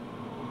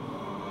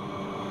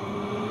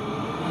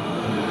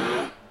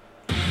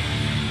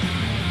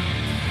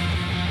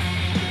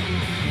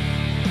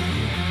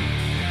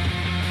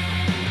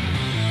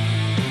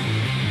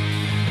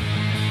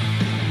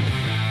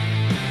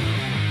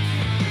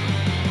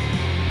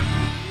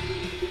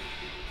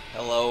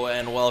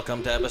and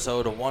welcome to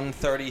episode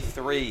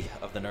 133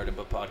 of the Nerd and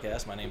Book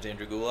Podcast. My name's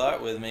Andrew Goulart.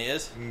 With me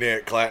is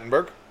Nick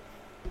Clattenburg.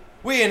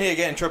 We in here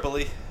getting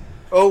Tripoli.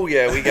 Oh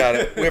yeah, we got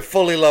it. We're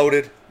fully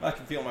loaded. I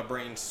can feel my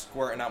brain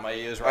squirting out my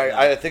ears right now.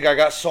 I think I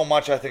got so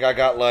much. I think I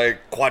got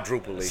like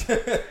quadruply.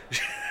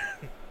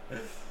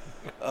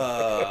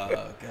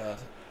 Oh God.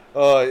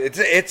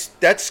 It's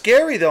that's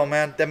scary though,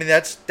 man. I mean,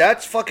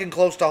 that's fucking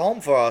close to home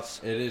for us.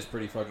 It is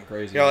pretty fucking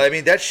crazy. You know, I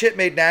mean, that shit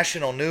made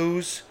national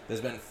news. There's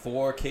been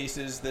 4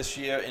 cases this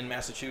year in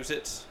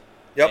Massachusetts.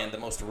 Yep. And the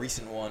most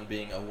recent one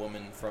being a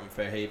woman from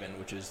Fairhaven,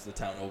 which is the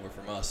town over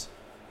from us.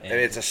 And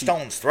it's a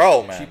stone's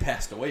throw, man. She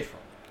passed away from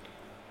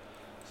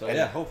it. So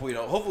yeah, hopefully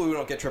we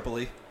don't get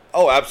Tripoli.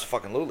 Oh,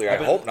 absolutely. I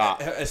hope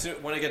not.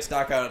 When it gets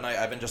dark out at night,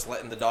 I've been just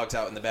letting the dogs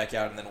out in the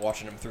backyard and then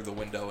watching them through the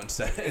window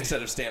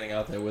instead of standing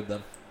out there with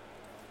them.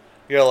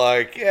 You're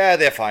like, yeah,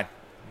 they're fine.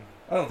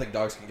 I don't think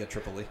dogs can get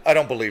Tripoli. I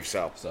don't believe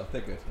so. So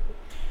they're good.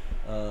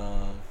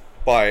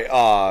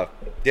 But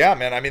yeah,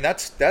 man. I mean,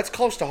 that's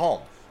close to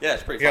home. Yeah,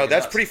 it's pretty. You know,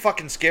 that's nuts. pretty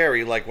fucking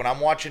scary. Like when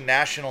I'm watching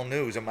national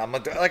news, I'm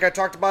like I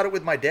talked about it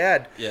with my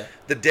dad. Yeah.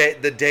 The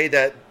day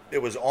that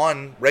it was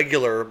on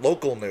regular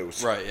local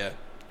news. Right. Yeah.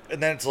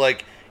 And then it's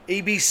like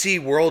ABC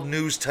World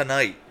News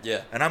Tonight.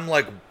 Yeah. And I'm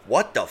like,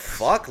 what the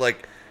fuck?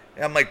 Like,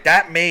 I'm like,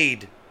 that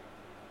made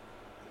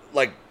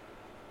like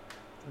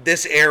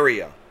this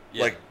area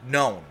like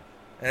known.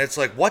 And it's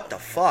like, what the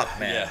fuck,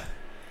 man? Yeah.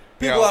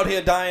 People out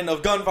here dying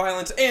of gun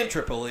violence and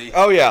Tripoli.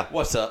 Oh yeah.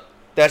 What's up?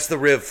 That's the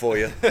Riv for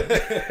you.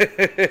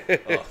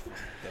 Oh,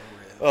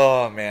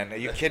 Oh man, are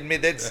you kidding me?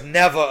 There's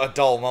never a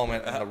dull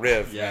moment in the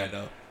Riv. yeah, man. I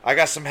know. I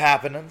got some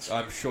happenings.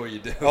 I'm sure you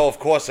do. Oh, of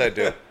course I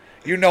do.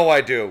 You know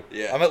I do.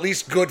 Yeah. I'm at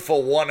least good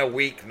for one a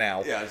week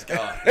now. Yeah, it's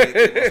gone.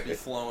 It must be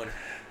flowing.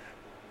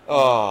 Oh.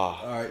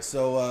 All right.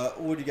 So,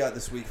 what do you got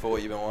this week for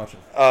what you've been watching?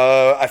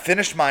 I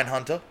finished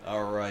Mindhunter.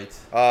 All right.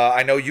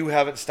 I know you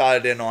haven't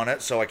started in on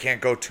it, so I can't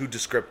go too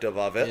descriptive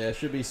of it. Yeah, I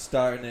should be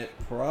starting it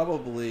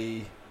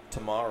probably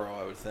tomorrow,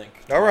 I would think.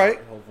 All right.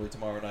 Hopefully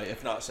tomorrow night,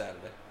 if not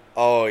Saturday.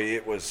 Oh,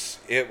 it was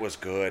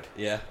good.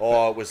 Yeah.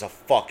 Oh, it was a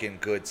fucking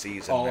good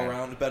season. All man.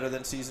 around better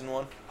than season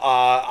 1?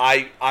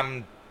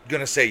 I'm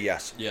gonna say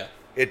yes. Yeah.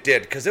 It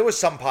did, because there was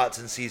some parts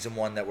in season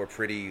 1 that were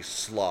pretty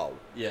slow.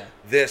 Yeah.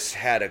 This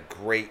had a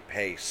great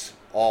pace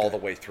all the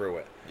way through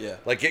it. Yeah.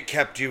 Like, it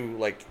kept you,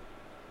 like,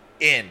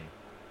 in.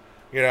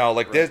 You know,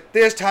 like, Right.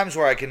 there's times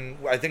where I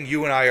think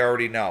you and I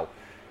already know.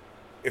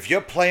 If you're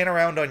playing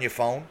around on your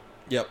phone,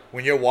 Yep.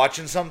 when you're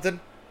watching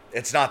something,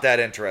 it's not that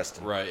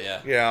interesting. Right,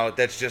 yeah. You know,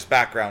 that's just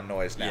background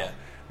noise now. Yeah.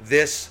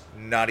 This,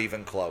 not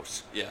even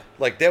close. Yeah.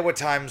 Like, there were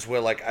times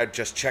where, like, I'd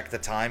just check the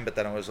time, but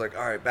then I was like,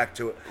 all right, back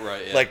to it.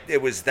 Right, yeah. Like,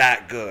 it was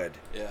that good.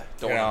 Yeah.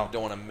 You Don't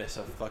want to miss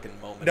a fucking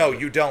moment. No, of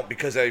it. you don't,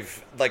 because I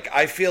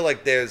feel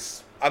like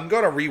I'm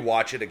going to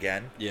rewatch it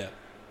again. Yeah.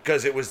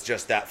 Because it was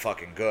just that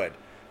fucking good.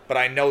 But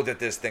I know that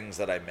there's things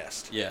that I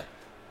missed. Yeah.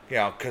 You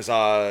know, because,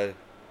 I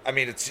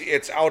mean,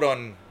 it's out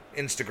on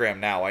Instagram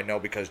now. I know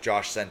because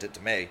Josh sent it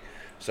to me.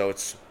 So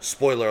it's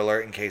spoiler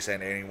alert in case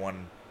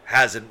anyone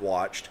hasn't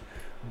watched.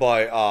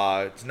 But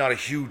it's not a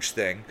huge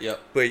thing. Yep.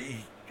 But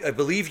I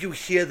believe you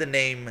hear the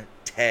name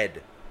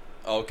Ted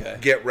Okay.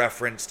 get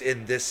referenced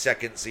in this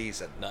second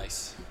season.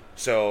 Nice.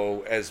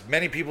 So, as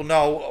many people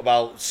know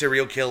about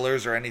serial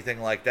killers or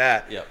anything like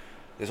that, Yep.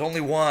 there's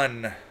only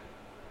one.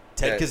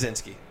 Ted Yeah.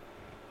 Kaczynski.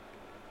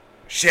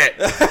 Shit.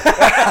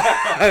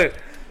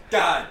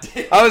 God.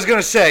 I was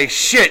gonna say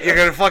shit. You're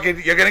gonna get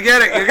it.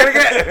 You're gonna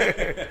get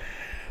it.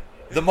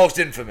 The most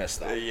infamous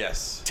though.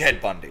 Yes.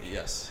 Ted Bundy.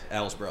 Yes.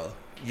 Al's brother.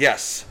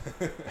 Yes.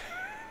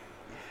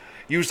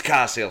 Used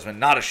car salesman,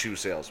 not a shoe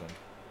salesman.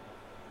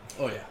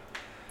 Oh yeah.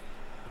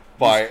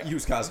 But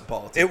Used cars and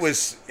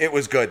politics. it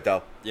was good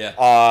though. Yeah.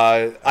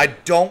 I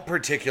don't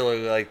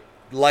particularly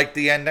like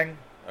the ending.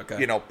 Okay.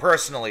 You know,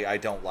 personally, I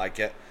don't like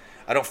it.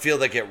 I don't feel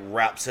like it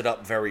wraps it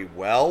up very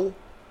well.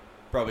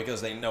 Probably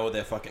because they know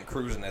they're fucking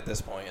cruising at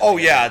this point. Oh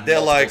yeah, they're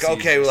multiple like, seasons.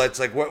 okay, well, it's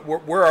like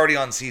we're already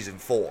on season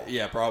 4.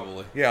 Yeah,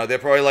 probably. You know, they're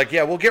probably like,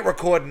 yeah, we'll get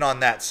recording on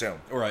that soon.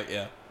 Right.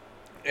 Yeah.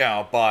 You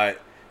know, but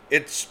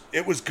it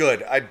was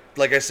good.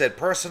 Like I said,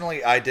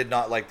 personally, I did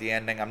not like the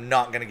ending. I'm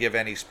not gonna give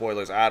any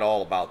spoilers at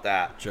all about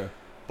that. Sure.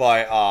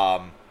 But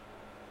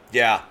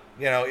yeah,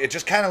 you know, it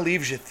just kind of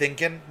leaves you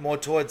thinking more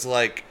towards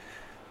like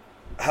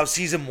how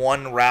season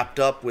 1 wrapped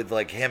up with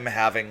like him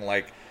having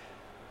like,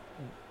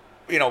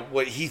 you know,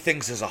 what he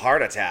thinks is a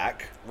heart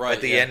attack Right,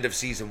 at the yeah. end of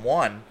season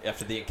 1.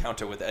 After the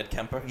encounter with Ed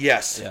Kemper.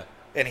 Yes. Yeah.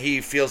 And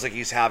he feels like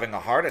he's having a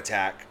heart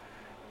attack,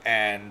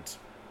 and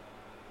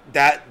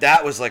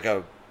that was like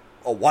a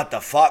what the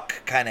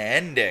fuck kind of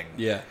ending.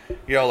 Yeah.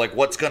 You know, like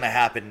what's gonna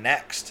happen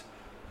next.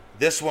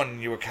 This one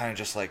you were kind of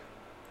just like,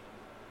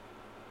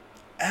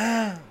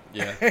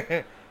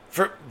 Yeah.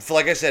 for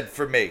like I said,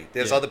 for me,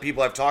 there's Yeah. other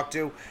people I've talked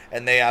to,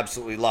 and they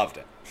absolutely loved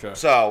it. Sure.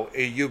 So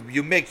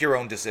you make your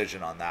own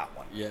decision on that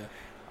one. Yeah.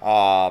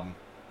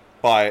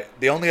 But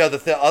the only other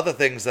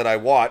things that I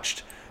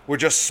watched were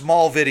just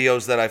small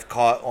videos that I've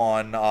caught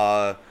on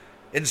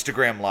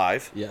Instagram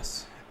Live.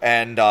 Yes.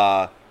 And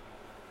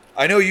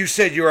I know you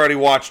said you already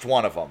watched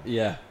one of them.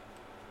 Yeah.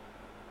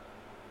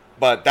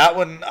 But that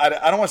one, I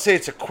don't want to say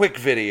it's a quick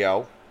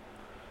video,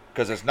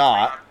 because it's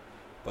not.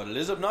 But it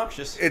is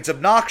obnoxious. It's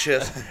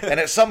obnoxious, and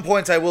at some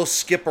points I will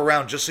skip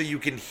around just so you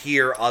can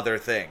hear other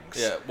things.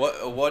 Yeah.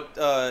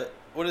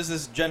 What is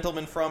this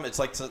gentleman from? It's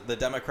like the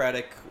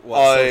Democratic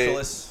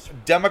Socialist.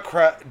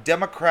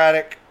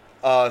 Democratic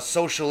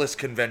Socialist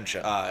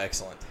Convention.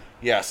 Excellent.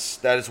 Yes,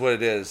 that is what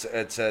it is.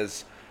 It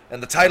says,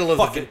 and the title of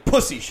fucking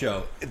pussy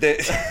show. The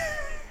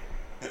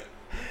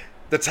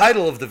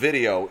title of the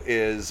video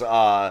is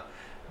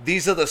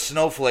 "These are the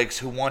snowflakes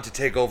who want to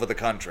take over the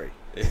country."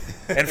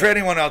 And for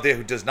anyone out there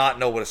who does not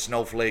know what a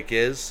snowflake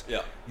is,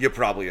 you're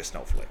probably a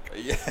snowflake.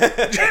 Yeah.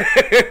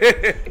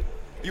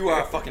 You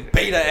are a fucking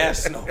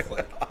beta-ass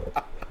snowflake.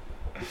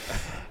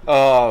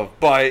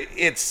 But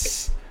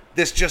it's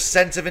this just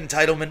sense of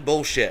entitlement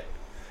bullshit.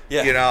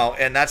 Yeah. You know,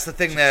 and that's the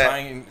thing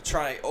that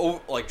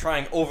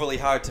trying overly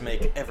hard to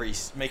make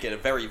it a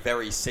very,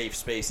 very safe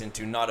space and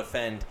to not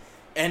offend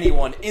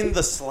anyone in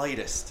the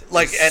slightest.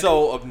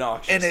 So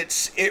obnoxious. And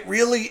it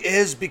really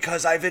is,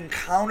 because I've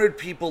encountered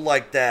people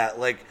like that.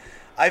 Like,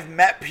 I've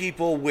met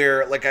people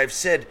where, like, I've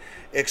said,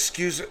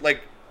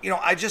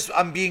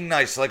 I'm being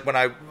nice. Like, when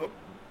I,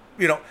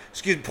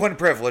 point of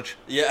privilege.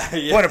 Yeah.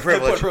 Point of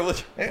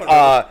privilege.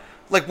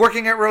 Like,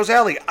 working at Rose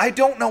Alley, I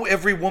don't know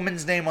every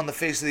woman's name on the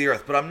face of the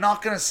earth, but I'm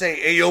not going to say,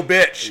 hey, yo,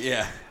 bitch.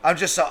 Yeah.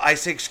 I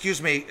say,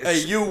 excuse me.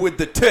 Hey, you with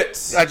the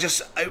tits.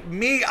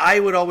 I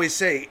would always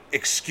say,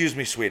 excuse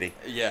me, sweetie.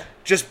 Yeah.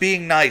 Just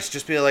being nice.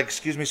 Just be like,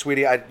 excuse me,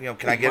 sweetie, You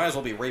might as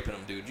well be raping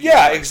them, dude.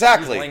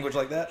 Exactly. Use language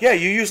like that? Yeah,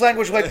 you use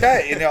language like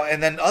that,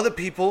 and then other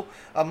people,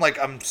 I'm like,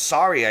 I'm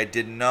sorry, I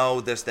didn't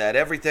know this, that,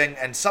 everything,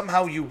 and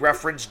somehow you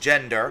reference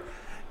gender.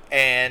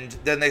 And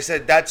then they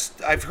said,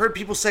 I've heard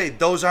people say,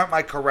 those aren't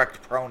my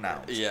correct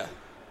pronouns. Yeah.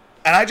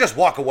 And I just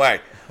walk away.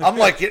 I'm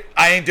like,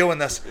 I ain't doing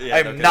this. Yeah,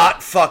 I'm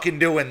not fucking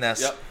doing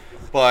this. Yep.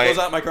 But those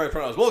aren't my correct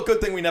pronouns. Well,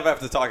 good thing we never have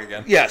to talk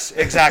again. Yes,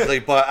 exactly.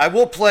 But I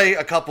will play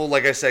a couple,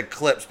 like I said,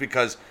 clips,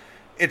 because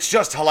it's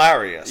just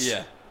hilarious.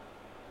 Yeah.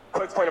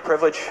 Quick point of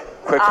privilege.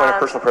 Quick point of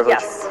personal privilege.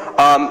 Yes.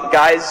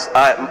 Guys,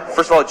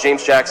 first of all,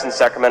 James Jackson,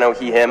 Sacramento,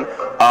 he, him.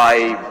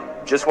 I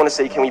just want to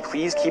say, can we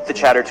please keep the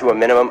chatter to a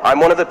minimum? I'm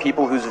one of the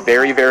people who's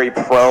very, very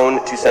prone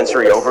to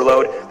sensory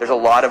overload. There's a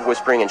lot of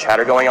whispering and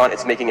chatter going on.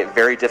 It's making it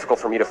very difficult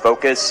for me to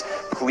focus.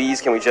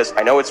 Please, can we just,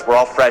 I know we're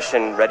all fresh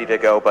and ready to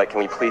go, but can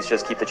we please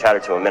just keep the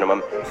chatter to a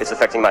minimum? It's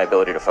affecting my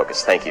ability to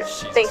focus. Thank you.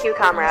 Thank you,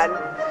 comrade.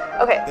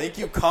 Okay. Thank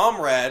you,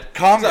 comrade.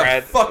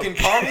 Comrade. Fucking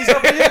commies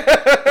up here?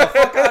 Get the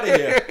fuck out of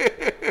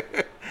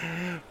here.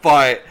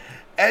 But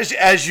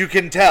as you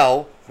can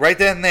tell, right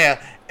then and there,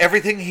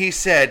 everything he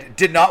said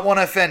did not want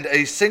to offend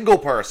a single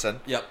person.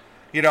 Yep.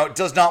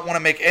 Does not want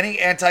to make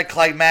any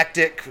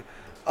anticlimactic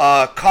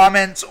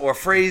comments or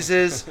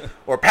phrases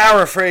or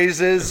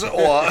paraphrases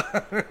or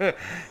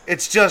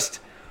it's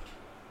just,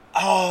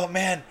 oh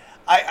man,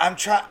 I'm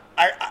trying.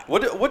 I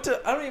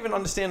don't even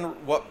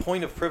understand what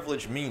point of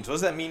privilege means. What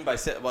does that mean by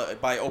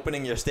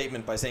opening your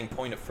statement by saying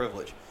point of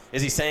privilege?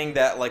 Is he saying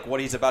that like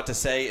what he's about to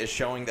say is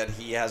showing that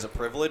he has a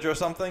privilege or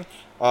something?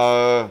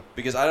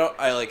 Because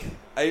I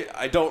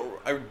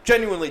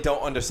genuinely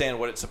don't understand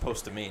what it's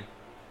supposed to mean.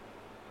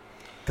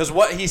 Because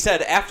what he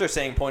said after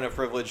saying point of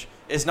privilege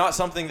is not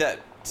something that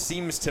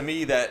seems to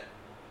me that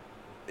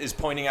is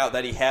pointing out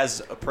that he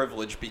has a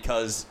privilege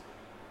because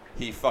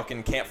he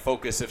fucking can't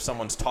focus if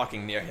someone's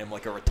talking near him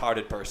like a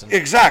retarded person.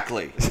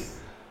 Exactly.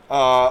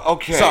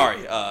 Okay.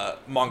 Sorry,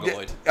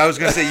 Mongoloid. I was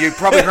going to say, you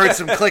probably heard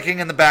some clicking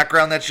in the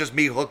background. That's just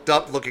me hooked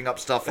up, looking up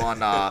stuff on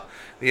the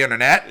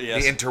internet,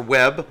 yes. The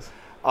interweb.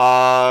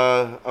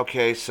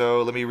 Okay,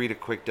 so let me read a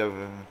quick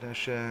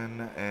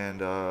definition,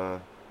 and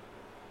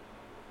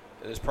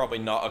It is probably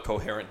not a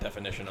coherent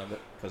definition of it,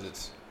 because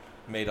it's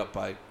made up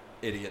by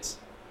idiots.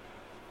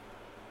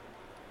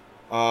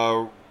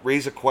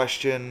 Raise a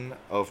question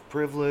of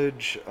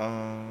privilege.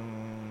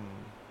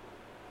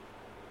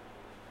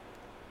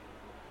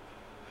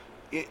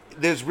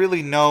 There's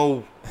really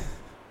no...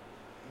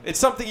 It's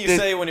something you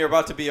say when you're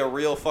about to be a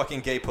real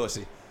fucking gay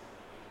pussy.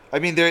 I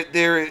mean,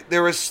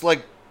 there is,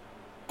 like,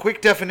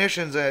 quick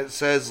definitions that it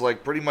says,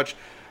 like, pretty much,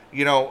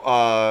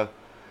 to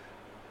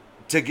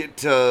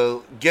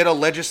get a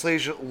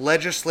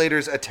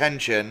legislator's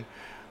attention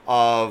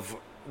of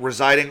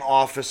residing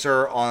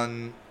officer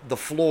on the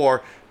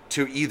floor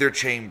to either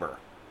chamber.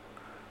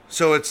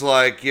 So it's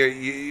like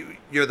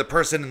you're the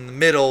person in the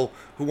middle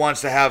who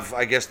wants to have,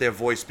 I guess, their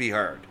voice be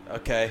heard.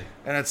 Okay.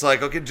 And it's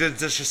like, okay,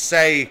 just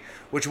say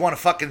what you want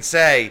to fucking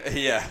say.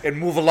 Yeah. And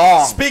move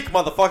along. Speak,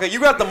 motherfucker. You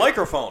got the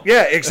microphone.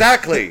 Yeah,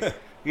 exactly.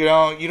 You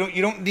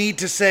don't need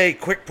to say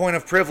quick point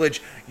of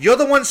privilege. You're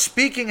the one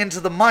speaking into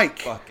the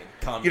mic. Fucking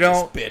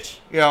communist bitch.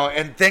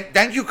 And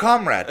thank you,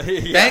 comrade.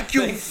 Yeah, thank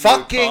you,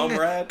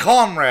 fucking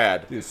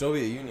comrade. Dude,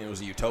 Soviet Union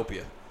was a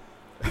utopia.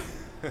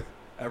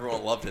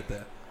 Everyone loved it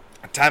there.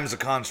 Time is a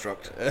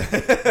construct.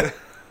 Is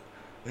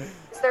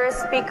there a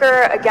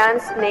speaker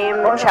against name,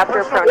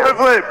 chapter,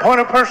 pronoun? Point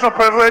of personal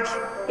privilege.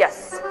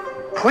 Yes.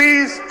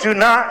 Please do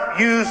not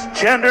use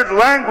gendered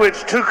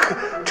language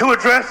to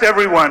address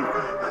everyone.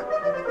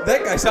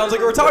 That guy sounds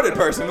like a retarded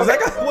person. What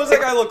does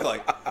that guy look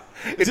like?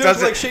 It Does he look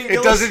doesn't. like Shane It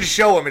Gillis? doesn't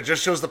show him. It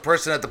just shows the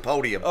person at the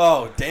podium.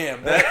 Oh,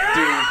 damn. That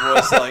dude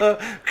was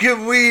like...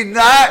 Can we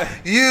not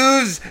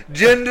use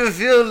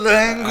gender-filled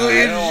language?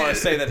 I don't want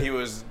to say that he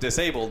was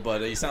disabled,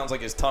 but he sounds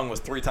like his tongue was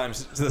 3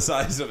 times the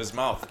size of his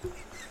mouth.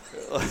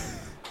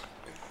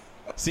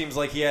 Seems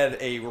like he had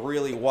a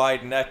really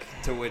wide neck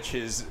to which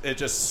it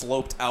just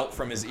sloped out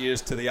from his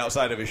ears to the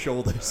outside of his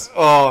shoulders.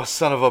 Oh,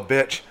 son of a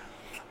bitch.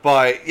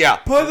 But, yeah.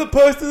 For the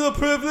personal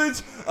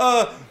privilege,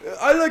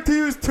 I like to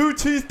use 2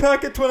 cheese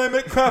packets when I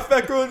make Kraft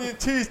macaroni and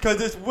cheese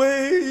because it's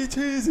way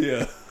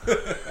cheesier.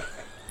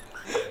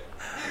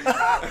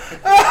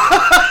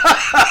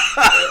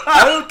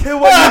 I don't care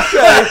what you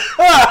say.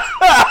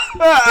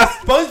 The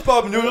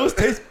SpongeBob noodles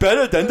taste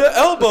better than the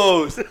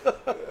elbows.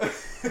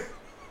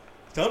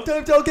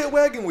 Sometimes I'll get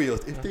wagon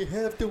wheels if they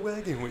have the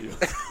wagon wheels.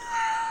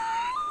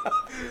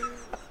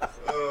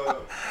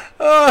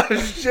 Oh,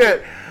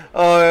 shit.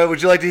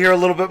 Would you like to hear a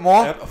little bit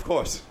more? Yep, of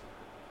course.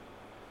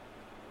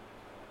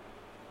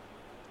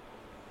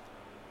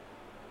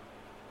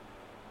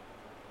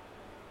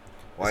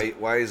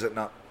 Why is it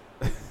not?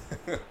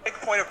 Quick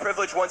point of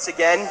privilege once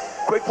again.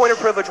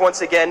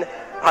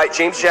 Hi,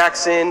 James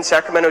Jackson,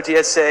 Sacramento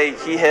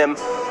DSA, he, him.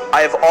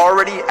 I have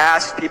already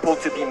asked people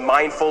to be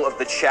mindful of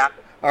the chat.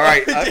 All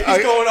right. He's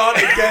going on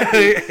again.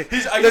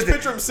 I just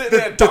picture him sitting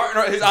there,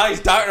 his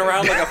eyes darting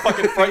around like a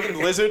fucking frightened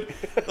lizard.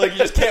 Like, you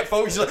just can't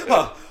focus. He's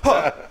like,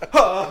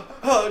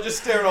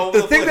 just staring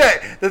over the thing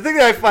place. the thing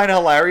that I find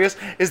hilarious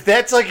is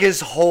that's like his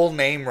whole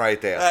name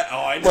right there.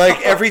 I know. Like,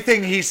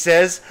 everything he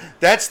says,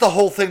 that's the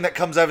whole thing that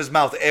comes out of his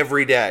mouth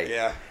every day.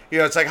 Yeah. You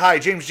know, it's like, hi,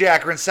 James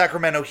Jack, we're in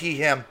Sacramento, he,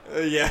 him.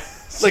 Yeah.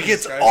 Like, Jesus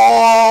it's Christ.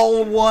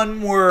 all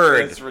one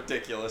word. It's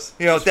ridiculous.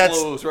 You know, Just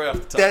flows right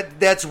off the top.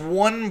 that's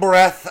one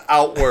breath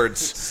outwards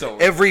So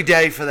every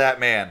day for that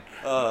man.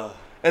 I'm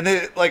And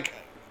then, like,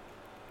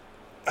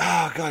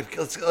 oh, God,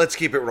 let's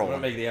keep it going to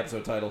rolling. make the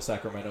episode title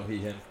Sacramento, he,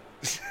 him.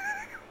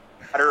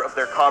 Of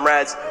their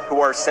comrades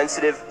who are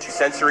sensitive to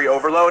sensory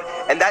overload,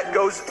 and that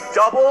goes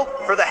double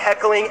for the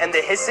heckling and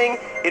the hissing.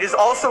 It is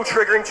also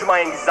triggering to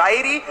my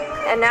anxiety.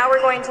 And now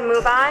we're going to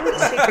move on to...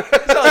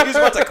 It's not like he's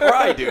about to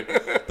cry, dude.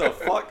 What the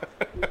fuck?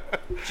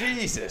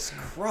 Jesus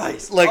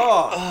Christ. Like,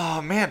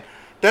 oh, man.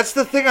 That's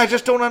the thing I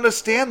just don't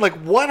understand. Like,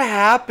 what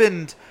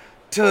happened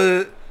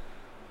to...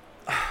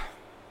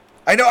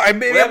 I know,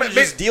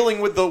 just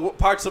dealing with the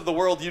parts of the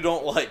world you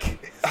don't like.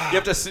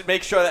 You have to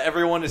make sure that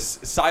everyone is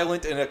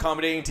silent and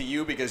accommodating to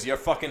you because you're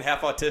fucking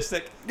half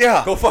autistic.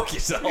 Yeah. Go fuck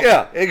yourself.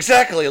 Yeah,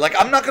 exactly. Like,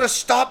 I'm not going to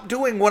stop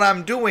doing what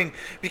I'm doing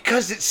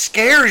because it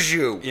scares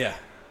you. Yeah.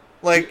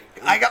 Like,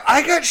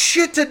 I got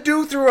shit to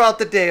do throughout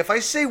the day. If I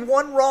say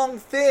one wrong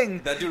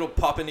thing... That dude will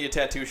pop into your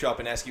tattoo shop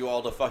and ask you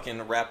all to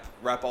fucking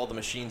wrap all the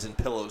machines in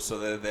pillows so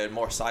that they're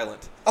more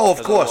silent. Oh, of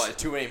 'Cause course. otherwise,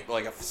 too many,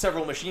 like,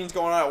 several machines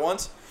going on at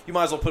once, you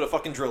might as well put a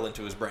fucking drill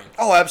into his brain.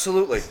 Oh,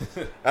 absolutely.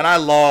 And I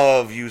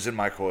love using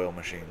my coil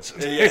machines.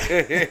 Yeah.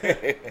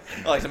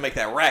 I like to make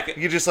that racket.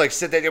 You just, like,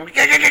 sit there...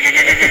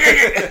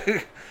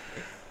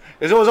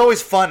 It was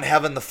always fun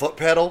having the foot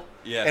pedal.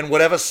 Yeah. And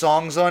whatever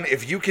song's on,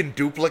 if you can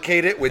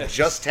duplicate it with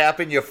just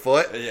tapping your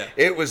foot, Yeah.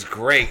 it was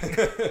great.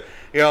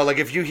 You know, like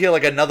if you hear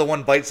like Another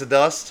One Bites the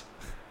Dust,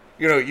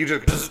 you know, you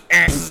just...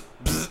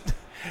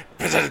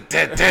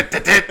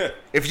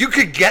 If you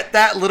could get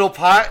that little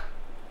part,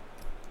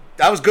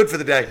 that was good for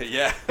the day.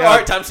 Yeah. Yeah. All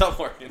right, time to stop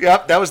working.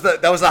 Yep, that was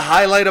the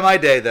highlight of my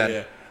day then.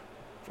 Yeah.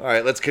 All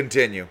right, let's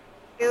continue.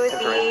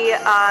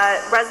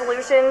 the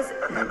resolutions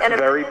and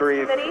Very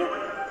brief. committee.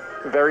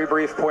 Very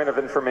brief point of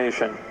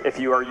information. If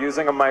you are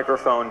using a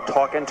microphone,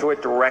 talk into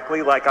it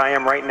directly like I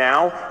am right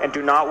now, and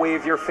do not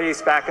wave your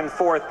face back and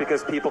forth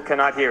because people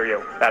cannot hear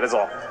you. That is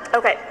all.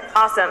 Okay,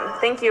 awesome.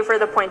 Thank you for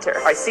the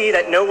pointer. I see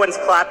that no one's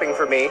clapping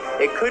for me.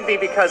 It could be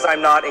because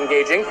I'm not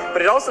engaging,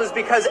 but it also is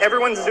because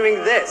everyone's doing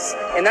this.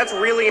 And that's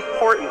really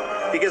important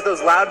because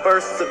those loud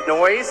bursts of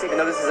noise, even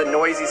though this is a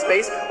noisy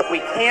space, if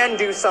we can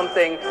do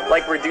something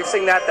like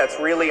reducing that, that's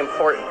really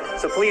important.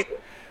 So please.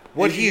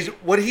 What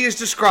he is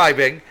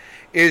describing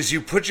is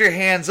you put your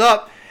hands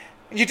up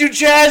and you do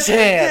jazz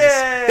hands.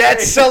 Yay!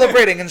 That's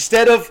celebrating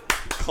instead of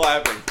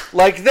Clapping.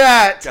 like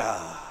that.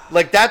 God.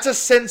 Like that's a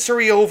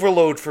sensory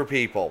overload for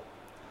people.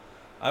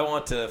 I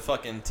want to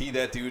fucking tee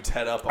that dude's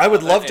head up. I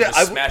would love and to-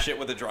 just smash it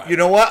with a driver. You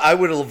know what? I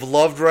would have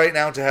loved right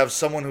now to have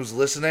someone who's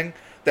listening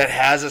that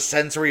has a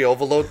sensory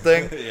overload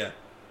thing Yeah.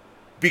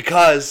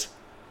 because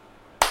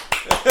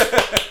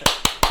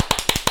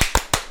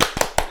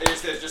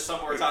There's just some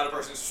retarded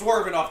person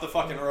swerving off the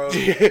fucking road.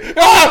 Noise!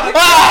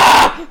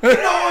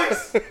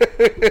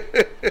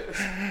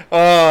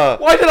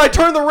 Why did I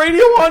turn the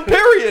radio on,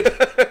 period?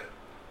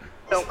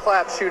 Don't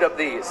clap, shoot up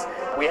these.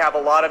 We have a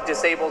lot of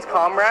disabled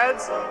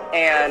comrades,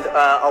 and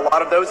a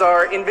lot of those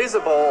are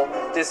invisible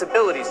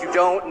disabilities. You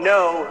don't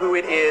know who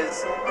it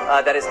is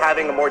that is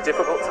having a more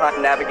difficult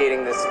time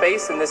navigating this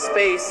space, and this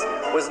space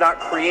was not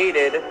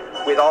created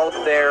with all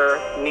of their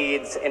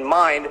needs in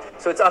mind.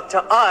 So it's up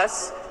to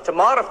us to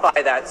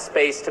modify that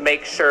space to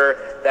make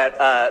sure that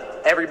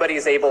everybody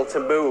is able to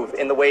move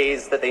in the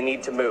ways that they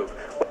need to move.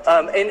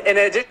 In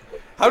addition,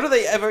 how do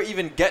they ever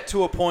even get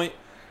to a point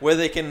where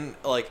they can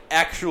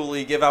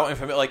actually give out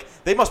information? Like,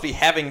 they must be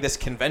having this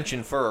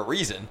convention for a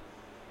reason.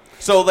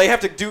 So they have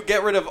to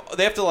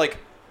they have to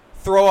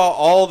throw out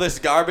all this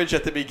garbage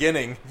at the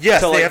beginning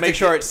to make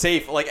sure it's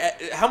safe.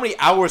 How many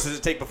hours does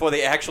it take before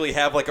they actually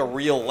have a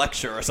real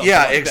lecture or something?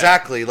 Yeah, like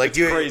exactly. That? It's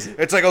crazy.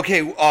 It's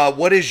okay,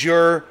 what is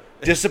your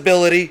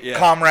disability,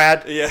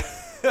 comrade? Yeah.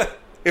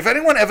 If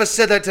anyone ever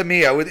said that to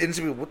me, I would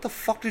instantly, what the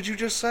fuck did you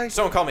just say?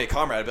 Someone call me a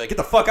comrade. I'd be like, get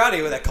the fuck out of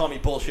here with that commie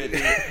bullshit,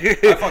 dude.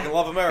 I fucking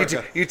love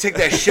America. You take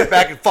that shit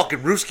back in fucking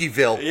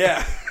Rooskieville.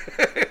 Yeah.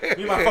 Me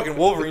and my fucking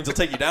Wolverines will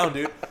take you down,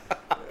 dude.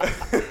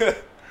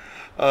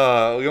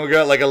 We only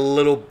got a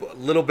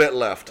little bit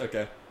left.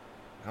 Okay.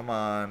 Come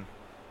on.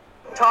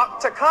 talk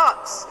to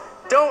cops.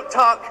 Don't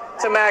talk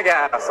to MAGA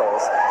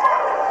assholes.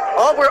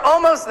 Oh, we're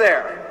almost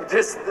there.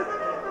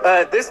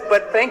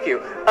 But thank you.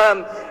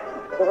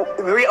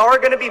 We are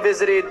going to be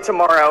visited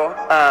tomorrow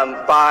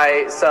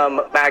by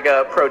some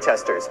MAGA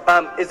protesters.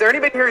 Is there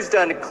anybody here who's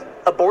done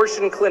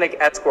abortion clinic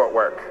escort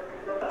work?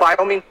 By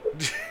all means.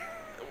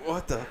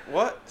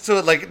 What?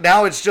 So,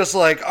 now it's just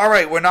all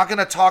right, we're not going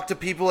to talk to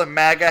people in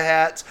MAGA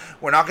hats.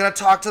 We're not going to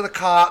talk to the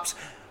cops.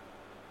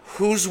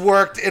 Who's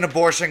worked in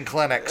abortion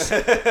clinics?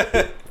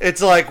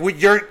 It's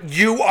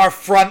you are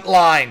front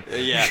line.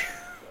 Yeah.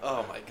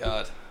 Oh, my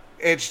God.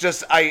 It's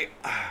just, I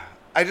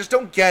just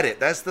don't get it.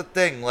 That's the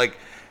thing.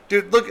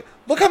 Dude, look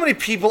how many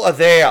people are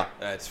there.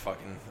 That's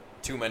fucking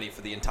too many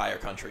for the entire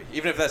country.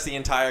 Even if that's the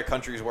entire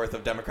country's worth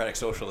of Democratic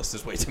Socialists,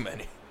 is way too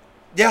many.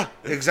 Yeah,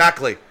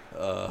 exactly.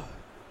 All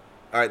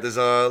right, there's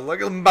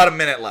about a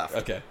minute left.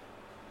 Okay.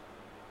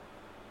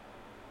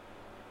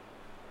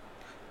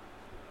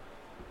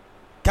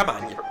 Come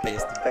on, you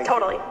beast.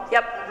 Totally.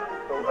 Yep.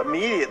 So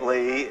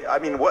immediately, I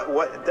mean,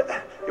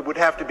 it would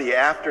have to be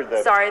after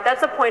the. Sorry,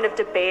 that's a point of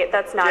debate.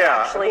 That's not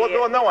actually.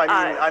 Well, no,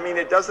 I mean,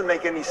 it doesn't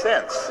make any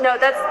sense. No,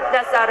 that's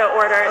out of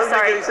order. Doesn't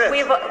Sorry, make any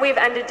sense. we've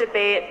ended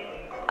debate.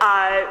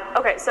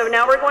 Okay, so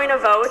now we're going to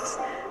vote.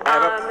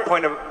 I have a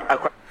point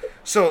of.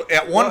 So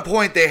at one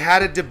point they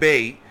had a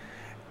debate,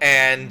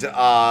 and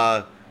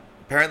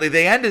apparently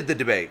they ended the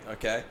debate.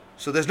 Okay.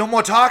 So there's no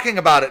more talking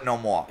about it no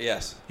more.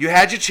 Yes. You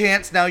had your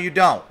chance, now you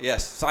don't.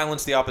 Yes,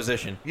 silence the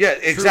opposition. Yeah,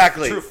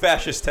 exactly. True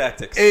fascist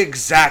tactics.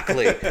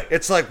 Exactly.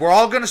 It's we're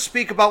all going to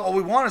speak about what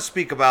we want to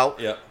speak about.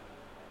 Yep.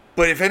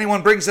 But if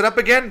anyone brings it up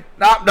again,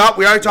 no,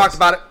 we already talked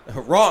about it.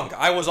 Wrong.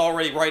 I was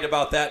already right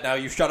about that. Now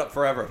you shut up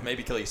forever.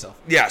 Maybe kill yourself.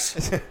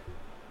 Yes.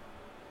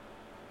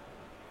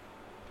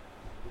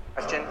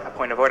 Question, a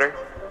point of order.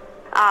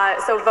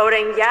 So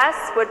voting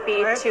yes would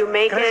be to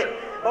make it.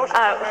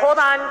 Hold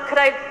on. Could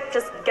I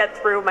just get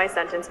through my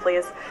sentence,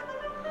 please?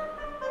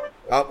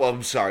 Well,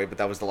 I'm sorry, but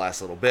that was the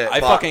last little bit. I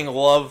fucking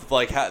love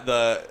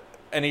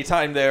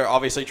anytime they're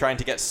obviously trying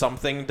to get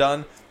something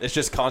done, it's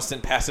just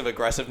constant passive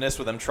aggressiveness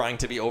with them trying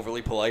to be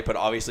overly polite but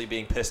obviously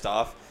being pissed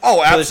off.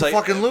 Oh,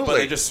 absolutely. But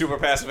they're just super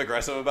passive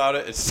aggressive about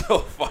it. It's so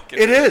fucking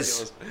It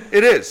ridiculous. is.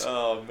 It is.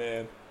 Oh,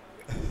 man.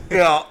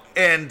 Yeah,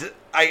 and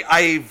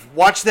I've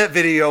watched that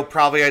video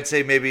probably, I'd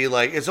say maybe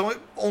it's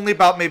only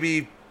about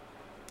maybe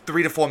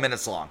 3 to 4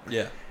 minutes long.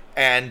 Yeah.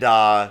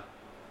 And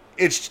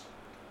it's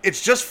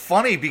just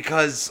funny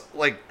because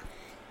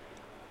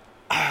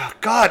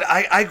God,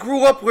 I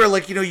grew up where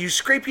you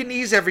scrape your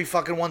knees every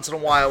fucking once in a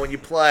while when you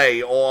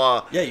play,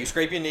 or yeah, you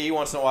scrape your knee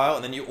once in a while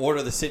and then you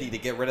order the city to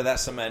get rid of that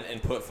cement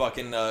and put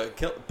fucking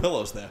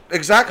pillows there.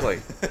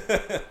 Exactly.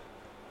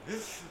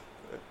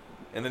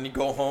 And then you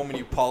go home and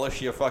you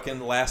polish your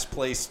fucking last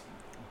place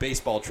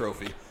baseball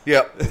trophy.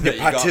 Yep. Your you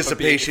got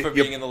participation for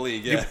being in the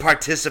league. Yeah. Your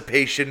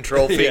participation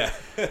trophy. Yeah.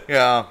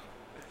 Yeah.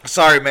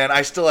 Sorry, man.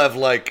 I still have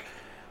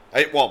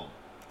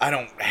I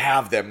don't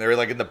have them. They're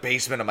in the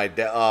basement of my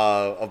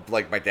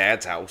my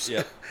dad's house.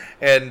 Yeah.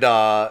 And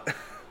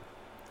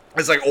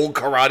it's old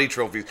karate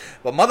trophies.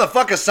 But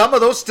motherfucker, some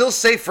of those still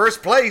say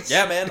first place.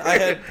 Yeah, man. I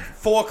had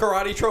 4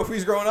 karate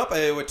trophies growing up.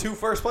 I with 2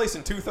 first place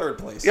and 2 third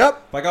place.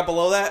 Yep. If I got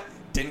below that,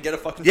 didn't get a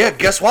fucking Yeah,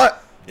 trophy. guess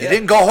what? You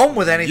didn't go home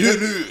with anything. You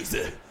lose.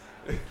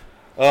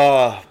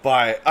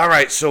 Bye. All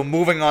right, so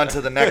moving on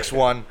to the next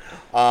one.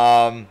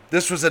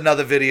 This was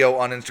another video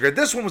on Instagram.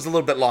 This one was a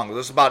little bit longer.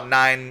 This was about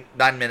 9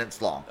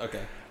 minutes long.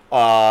 Okay.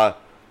 But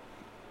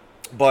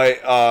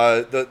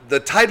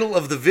the title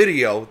of the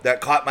video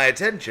that caught my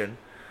attention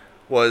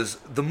was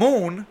 "The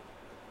Moon."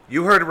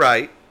 You heard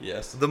right.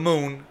 Yes. The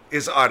moon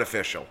is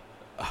artificial.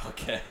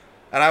 Okay.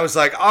 And I was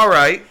like, all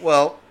right,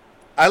 well,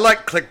 I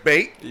like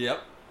clickbait.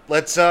 Yep.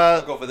 Let's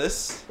I'll go for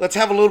this. Let's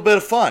have a little bit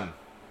of fun.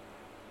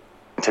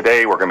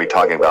 Today we're going to be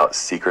talking about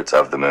secrets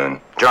of the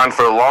moon. John,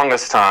 for the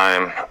longest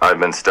time, I've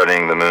been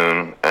studying the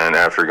moon, and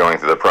after going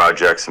through the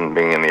projects and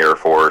being in the Air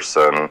Force,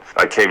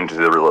 I came to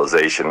the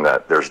realization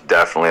that there's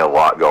definitely a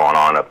lot going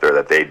on up there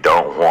that they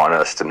don't want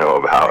us to know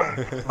about.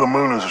 The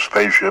moon is a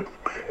spaceship.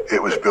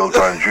 It was built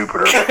on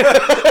Jupiter.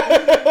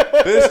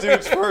 This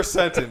dude's first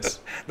sentence.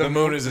 The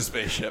moon is a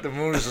spaceship. The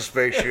moon is a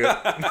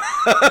spaceship.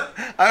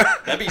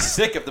 That'd be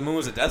sick if the moon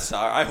was a Death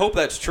Star. I hope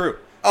that's true.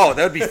 Oh,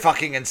 that would be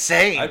fucking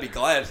insane. I'd be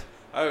glad.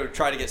 I would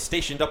try to get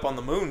stationed up on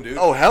the moon, dude.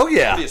 Oh, hell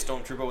yeah. I'd be a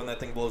stormtrooper when that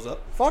thing blows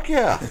up. Fuck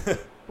yeah.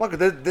 Look,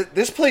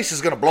 this place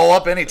is going to blow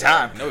up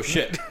anytime. No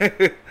shit.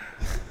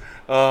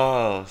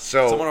 Oh,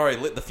 so... Someone already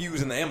lit the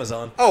fuse in the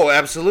Amazon. Oh,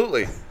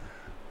 absolutely.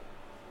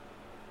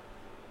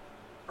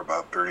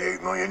 About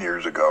 38 million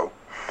years ago.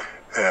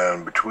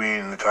 And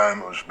between the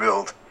time it was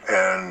built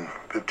and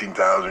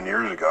 15,000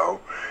 years ago,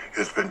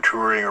 it's been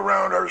touring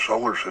around our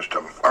solar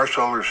system. Our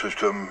solar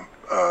system,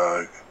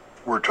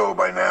 we're told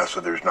by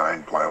NASA there's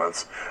 9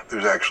 planets.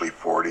 There's actually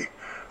 40.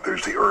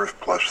 There's the Earth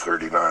plus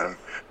 39.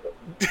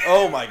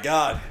 Oh my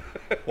God.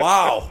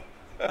 Wow.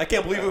 I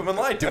can't believe we've been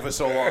lied to for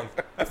so long.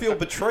 I feel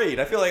betrayed.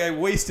 I feel like I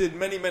wasted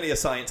many a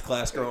science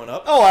class growing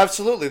up. Oh,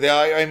 absolutely.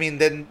 I mean,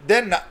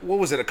 then what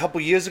was it? A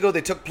couple years ago,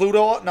 they took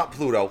Pluto off? Not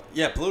Pluto.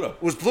 Yeah, Pluto.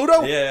 It was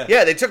Pluto? Yeah.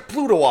 Yeah, they took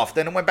Pluto off.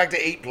 Then it went back to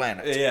 8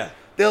 planets. Yeah.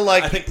 They're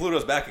like... I think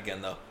Pluto's back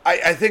again, though.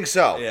 I think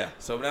so. Yeah,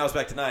 so now it's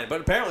back to 9.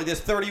 But apparently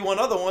there's 31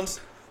 other ones.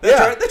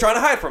 Yeah. They're trying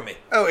to hide from me.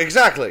 Oh,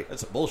 exactly.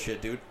 That's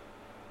bullshit, dude.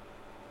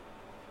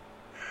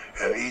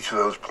 And each of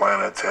those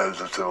planets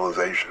has a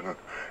civilization,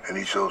 and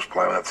each of those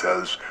planets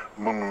has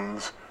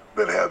moons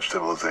that have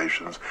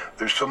civilizations.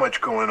 There's so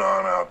much going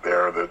on out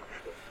there that...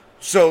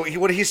 So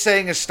what he's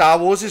saying is Star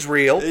Wars is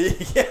real.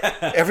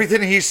 Yeah.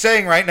 Everything he's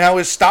saying right now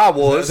is Star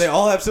Wars. They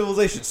all have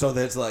civilizations. So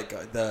there's like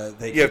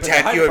they keep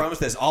hiding from us.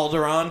 There's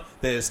Alderaan.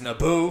 There's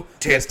Naboo.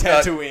 There's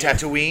Tatooine.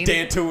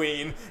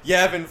 Dantooine.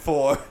 Yavin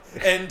 4.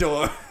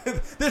 Endor.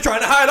 They're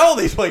trying to hide all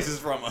these places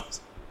from us.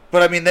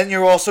 But I mean, then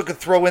you also could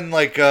throw in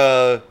like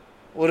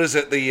what is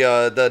it?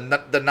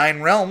 The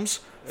 9 realms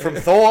from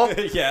Thor.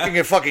 Yeah. You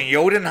get fucking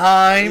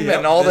Jotunheim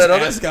and all that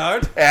other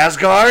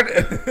Asgard.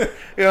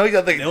 You know,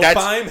 you think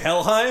Nilfheim,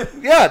 Helheim.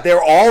 Yeah,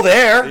 they're all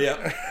there.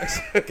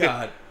 Yep.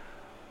 God.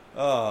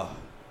 Oh.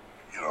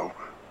 You know,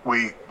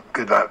 we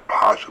could not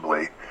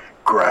possibly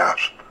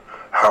grasp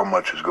how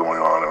much is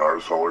going on in our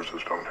solar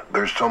system.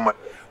 There's so much.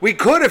 We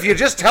could if you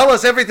just tell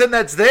us everything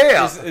that's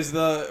there. Is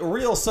the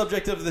real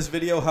subject of this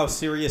video how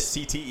serious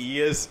CTE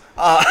is?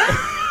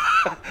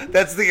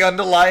 That's the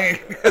underlying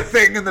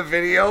thing in the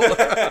video.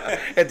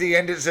 At the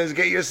end it says,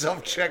 get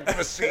yourself checked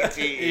for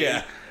CTE.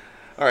 Yeah.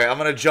 All right, I'm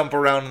going to jump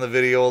around in the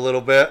video a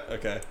little bit.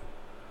 Okay.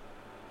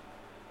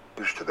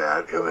 Used to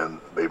that, and then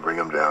they bring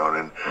them down,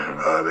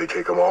 and they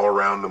take them all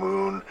around the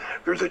moon.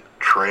 There's a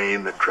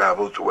train that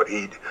travels to what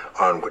he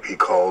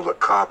calls a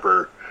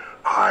copper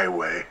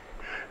highway,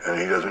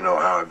 and he doesn't know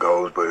how it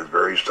goes, but it's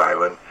very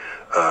silent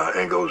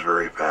and goes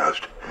very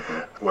fast.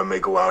 When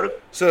they go out,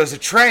 so there's a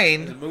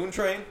train. There's a moon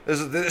train.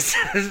 There's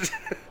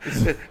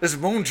a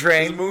moon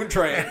train. There's a moon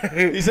train.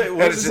 He said,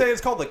 what does it say? It's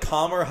called the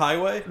Commer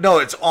Highway. No,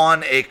 it's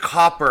on a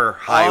copper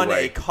highway. On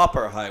a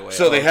copper highway.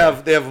 So they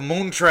have a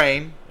moon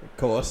train. Of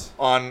course.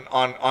 On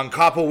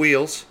copper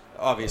wheels.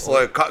 Obviously.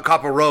 Or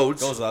copper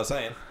roads. Goes without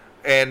saying.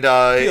 And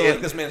I feel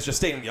like this man's just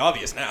stating the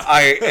obvious now.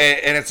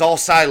 And it's all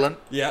silent.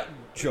 Yeah,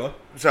 sure.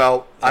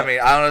 So I mean,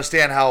 I don't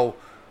understand how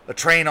a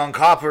train on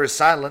copper is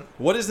silent.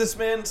 What is this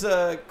man's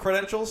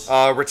credentials?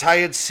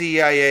 Retired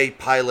CIA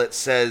pilot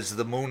says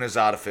the moon is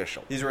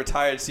artificial. He's a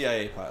retired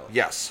CIA pilot.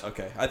 Yes.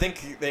 Okay. I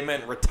think they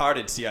meant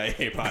retarded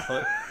CIA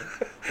pilot.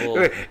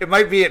 It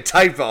might be a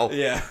typo.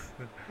 Yeah.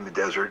 In the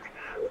desert,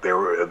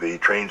 the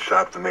train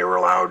stopped, and they were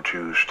allowed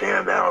to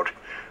stand out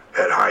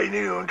at high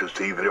noon to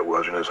see that it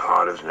wasn't as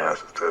hot as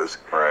NASA says.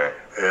 Right.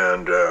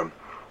 And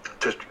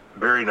just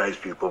very nice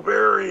people,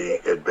 very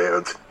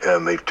advanced,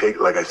 and they've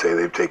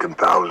taken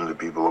thousands of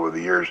people over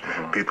the years.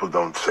 People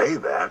don't say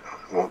that,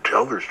 won't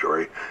tell their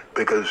story,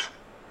 because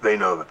they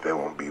know that they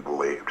won't be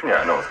believed.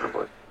 Yeah, no one's gonna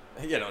believe.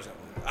 Yeah, no,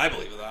 I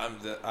believe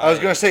it. I was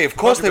gonna say, of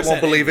course they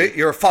won't believe it.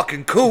 You're a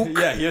fucking kook.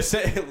 Yeah, you're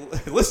saying,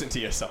 listen to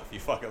yourself, you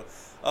fucking.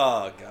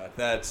 Oh God,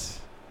 that's.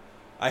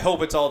 I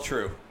hope it's all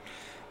true.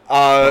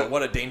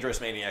 What a dangerous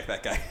maniac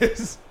that guy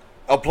is.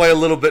 I'll play a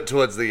little bit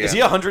towards the end. Is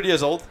he 100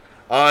 years old?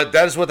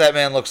 That is what that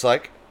man looks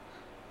like.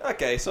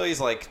 Okay, so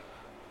he's like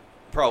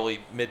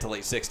probably mid to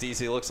late 60s.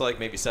 He looks like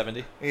maybe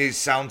 70. He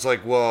sounds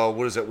like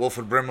what is it,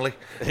 Wilford Brimley?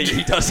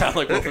 He does sound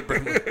like Wilford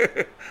Brimley.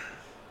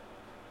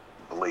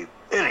 Believe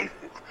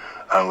anything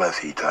unless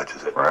he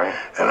touches it. Right.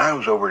 And I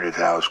was over at his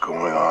house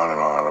going on and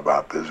on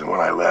about this, and when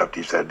I left,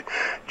 he said,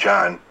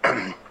 "John,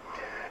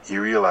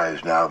 you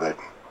realize now that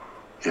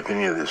if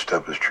any of this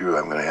stuff is true,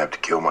 I'm going to have to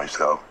kill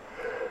myself."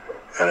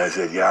 And I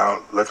said,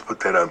 "Yeah, let's put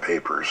that on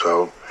paper."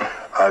 So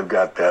I've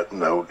got that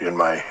note in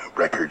my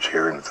records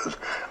here, and it says,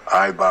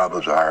 "I, Bob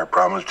Lazar,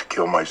 promise to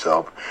kill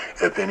myself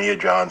if any of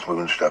John's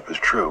moon stuff is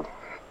true."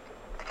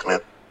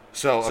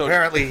 So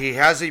apparently he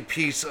has a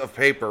piece of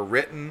paper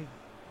written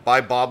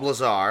by Bob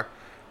Lazar,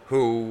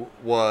 who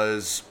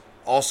was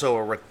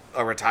also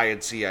a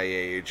retired CIA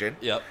agent.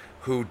 Yep.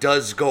 Who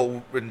does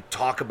go and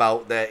talk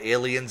about that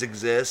aliens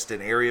exist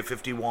in Area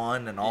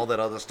 51 and all that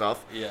other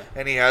stuff. Yeah.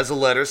 And he has a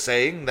letter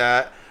saying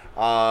that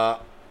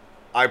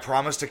I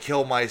promise to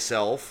kill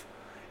myself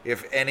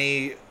if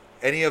any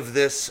of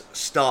this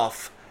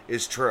stuff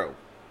is true.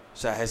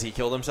 So has he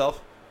killed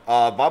himself?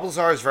 Bob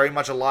Lazar is very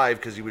much alive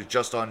because he was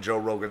just on Joe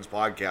Rogan's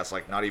podcast,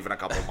 like, not even a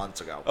couple months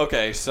ago.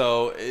 Okay,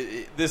 so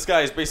this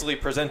guy is basically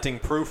presenting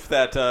proof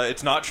that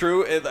it's not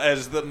true,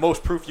 as the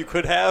most proof you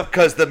could have.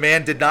 Because the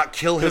man did not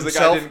kill himself. Because the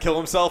guy didn't kill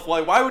himself.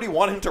 Like, why would he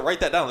want him to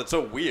write that down? That's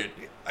so weird.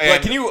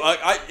 Like, can you?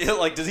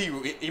 Does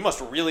he? He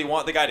must really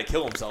want the guy to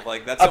kill himself.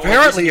 Like, that's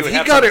apparently if he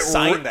got it.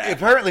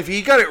 Apparently, if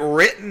he got it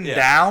written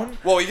down.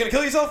 Well, you gonna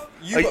kill yourself?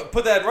 You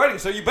put that in writing,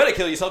 so you better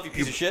kill yourself, you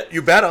piece of shit.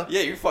 You better.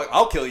 Yeah,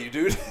 I'll kill you,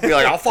 dude. Be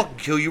like, I'll fucking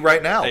kill you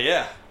right now.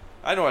 Yeah,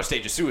 I know how to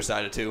stage a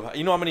suicide or two.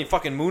 You know how many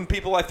fucking moon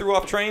people I threw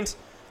off trains?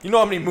 You know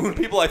how many moon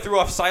people I threw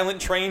off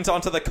silent trains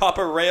onto the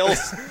copper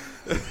rails?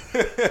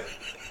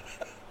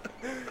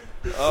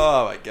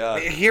 Oh my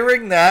god!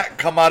 Hearing that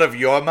come out of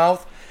your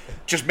mouth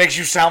just makes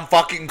you sound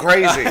fucking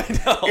crazy. I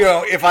know. You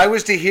know, if I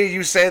was to hear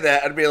you say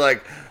that, I'd be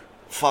like,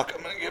 "Fuck,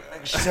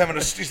 he's having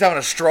a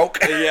stroke."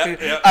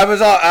 Yeah. I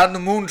was on the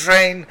moon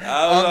train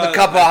on the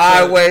Copper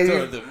Highway.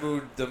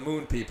 The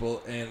moon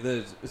people, and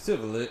there's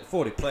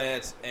 40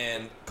 plants,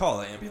 and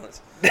call an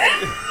ambulance.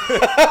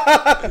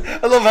 I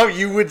love how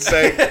you would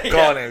say,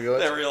 "Call an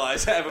ambulance." I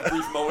realized I have a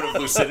brief moment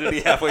of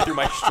lucidity halfway through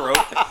my stroke.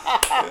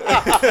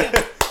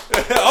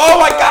 Oh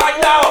my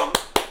god, no!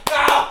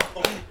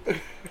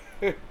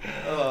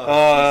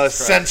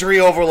 Sensory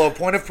overload,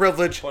 point of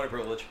privilege. Point of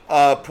privilege.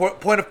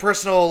 Point of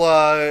personal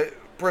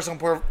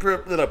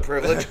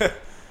privilege.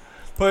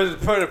 Point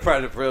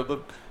of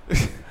privilege.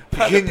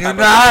 Can you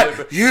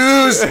not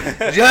use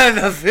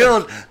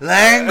gender-filled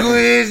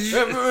language?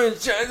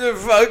 Everyone's trying to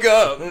fuck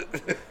up.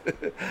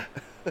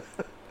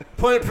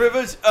 Point of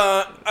privilege.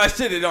 I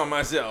shit it on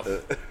myself.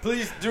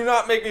 Please do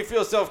not make me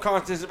feel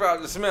self-conscious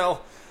about the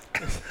smell.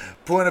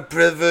 Point of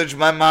privilege.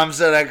 My mom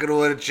said I could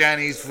order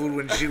Chinese food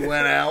when she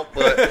went out,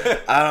 but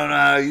I don't know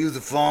how to use the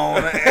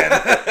phone.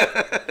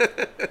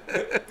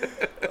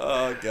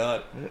 Oh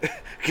god!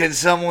 Can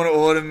someone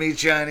order me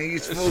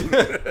Chinese food?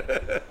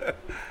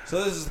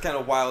 So this is the kind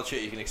of wild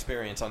shit you can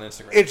experience on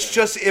Instagram. It's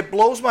just, it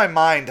blows my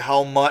mind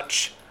how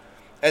much,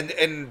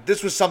 and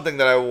this was something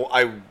that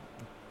I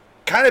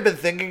kind of been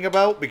thinking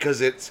about because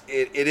it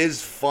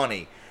is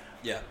funny.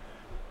 Yeah.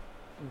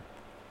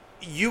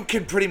 You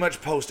can pretty much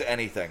post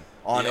anything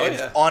on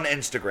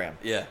Instagram.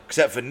 Yeah.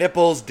 Except for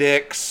nipples,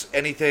 dicks,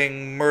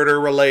 anything murder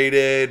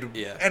related,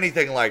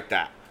 anything like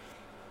that.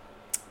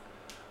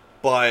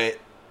 But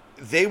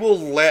they will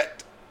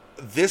let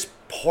this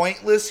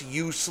pointless,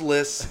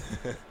 useless,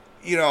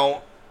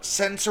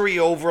 sensory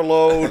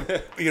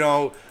overload,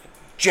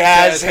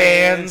 jazz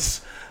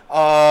hands,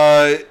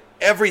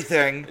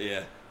 everything.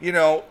 Yeah.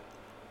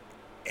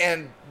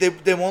 And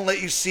they won't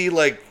let you see,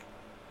 like,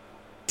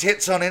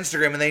 tits on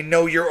Instagram, and they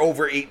know you're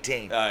over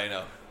 18. I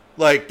know.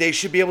 Like, they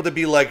should be able to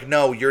be like,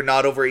 no, you're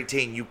not over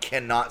 18. You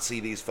cannot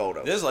see these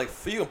photos. There's like,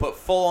 you can put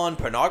full-on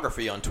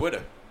pornography on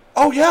Twitter.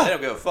 Oh, yeah. They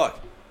don't give a fuck.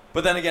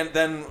 But then again,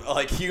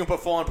 you can put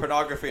full-on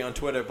pornography on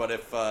Twitter, but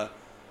if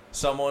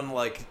someone,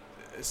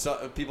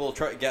 people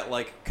try to get,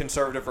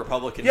 conservative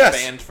Republicans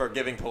banned for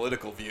giving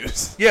political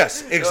views.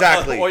 Yes,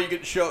 exactly. Or you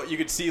could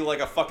see,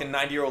 a fucking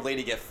 90-year-old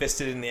lady get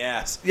fisted in the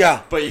ass.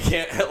 Yeah. But you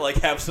can't, have,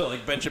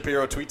 Ben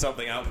Shapiro tweet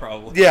something out,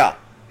 probably. Yeah.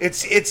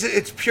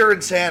 It's pure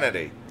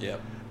insanity. Yeah.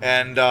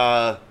 And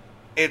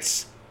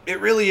it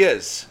really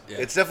is. Yeah.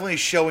 It's definitely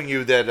showing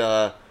you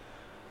that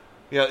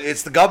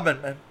it's the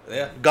government, man.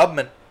 Yeah.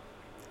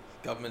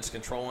 Government's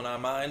controlling our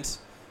minds.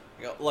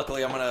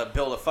 Luckily, I'm gonna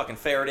build a fucking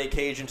Faraday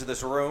cage into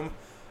this room,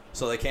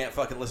 so they can't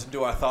fucking listen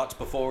to our thoughts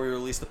before we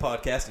release the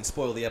podcast and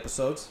spoil the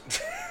episodes.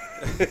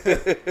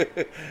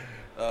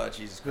 Oh,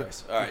 Jesus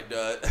Christ! All right.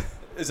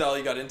 Is that all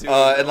you got into?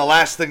 And the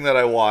last thing that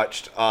I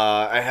watched,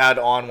 I had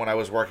on when I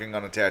was working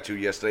on a tattoo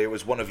yesterday. It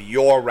was one of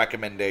your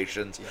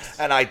recommendations,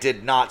 and I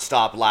did not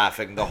stop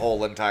laughing the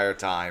whole entire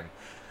time.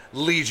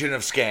 Legion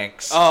of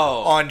Skanks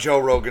on Joe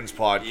Rogan's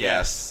podcast.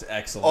 Yes,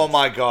 excellent. Oh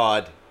my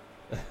god.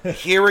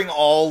 Hearing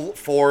all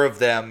four of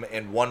them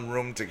in one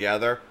room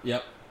together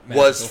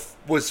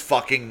was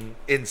fucking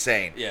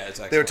insane. Yeah, it's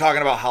excellent. They were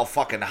talking about how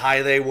fucking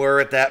high they were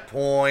at that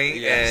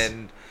point,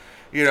 and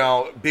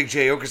Big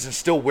J Okerson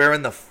still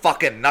wearing the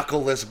fucking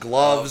knuckleless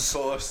gloves.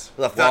 Of course.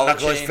 The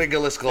knuckleless,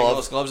 fingerless gloves.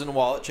 Fingerless gloves and a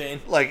wallet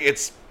chain.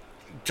 It's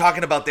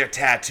talking about their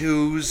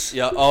tattoos.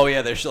 Yeah. Oh,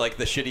 yeah. They're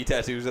the shitty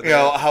tattoos. That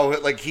how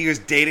he was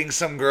dating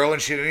some girl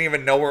and she didn't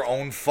even know her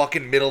own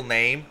fucking middle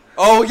name.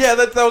 Oh, yeah.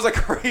 That was a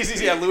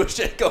crazy. Yeah, Luis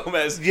J.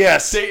 Gomez.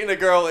 Yes. Dating a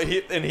girl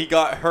and he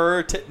got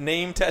her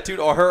name tattooed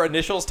or her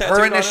initials tattooed.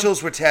 Her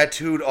initials were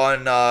tattooed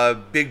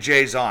on Big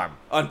J's arm.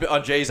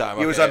 On Jay's arm.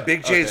 He was on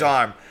Big J's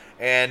arm.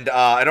 And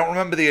I don't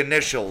remember the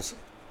initials,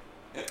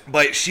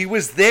 but she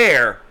was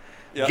there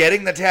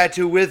getting the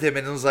tattoo with him,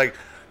 and it was like,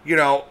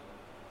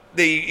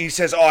 he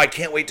says, I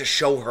can't wait to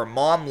show her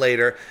mom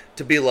later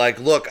to be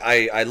like, look,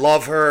 I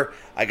love her.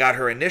 I got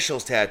her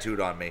initials tattooed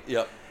on me.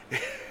 Yep.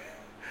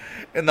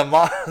 And the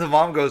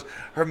mom goes,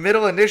 her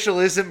middle initial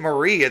isn't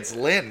Marie, it's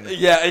Lynn.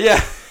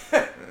 Yeah.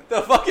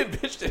 The fucking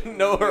bitch didn't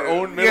know her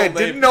own middle name. Yeah,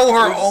 didn't know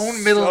her It was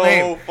own middle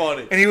name. So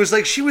funny. And he was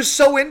like, she was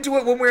so into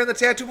it when we were in the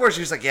tattoo bar. She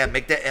was like, yeah,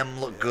 make that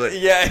M look good.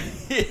 Yeah.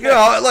 You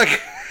know,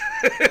 like...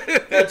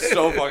 That's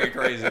so fucking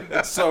crazy.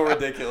 It's so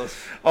ridiculous.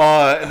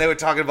 And they were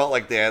talking about,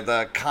 like,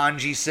 the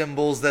kanji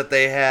symbols that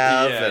they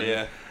have. Yeah, and,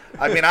 yeah.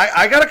 I mean,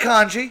 I got a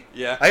kanji.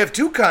 Yeah. I have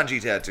 2 kanji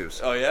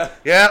tattoos. Oh, yeah?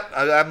 Yeah,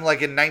 I'm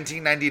like in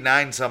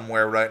 1999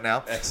 somewhere right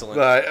now. Excellent.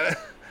 But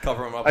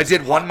Cover them up. I with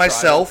did some one hot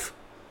myself. triangle.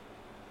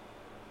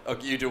 Oh,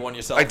 you do one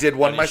yourself? I did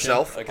one On your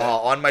myself shin? Okay.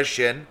 on my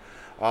shin.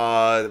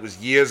 It was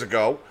years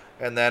ago.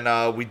 And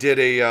then we did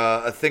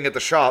a thing at the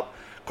shop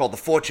called the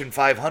Fortune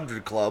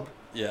 500 Club.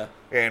 Yeah.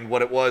 And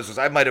what it was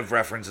I might have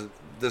referenced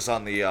this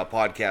on the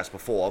podcast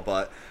before,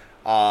 but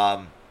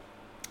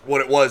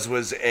what it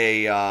was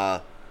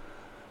a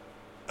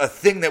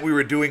thing that we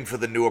were doing for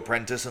the new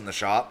apprentice in the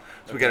shop.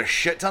 So we got a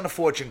shit ton of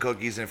fortune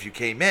cookies, and if you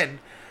came in,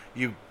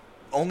 you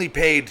only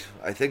paid,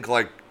 I think,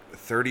 like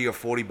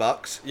 $30 or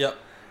 $40. Yep.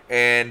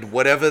 And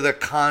whatever the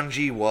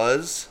kanji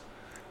was,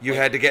 you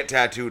had to get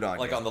tattooed on you.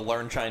 Like on the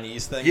Learn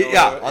Chinese thing?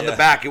 Yeah, on the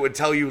back, it would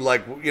tell you,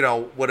 like, you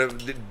know, whatever.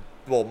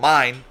 Well,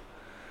 mine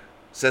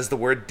says the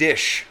word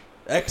dish.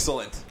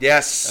 Excellent.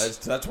 Yes.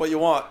 That's what you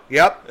want.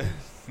 Yep.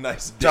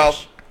 Nice dish. So,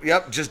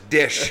 yep, just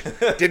dish.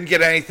 Didn't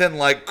get anything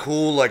like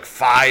cool, like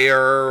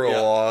fire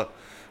or,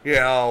 you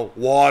know,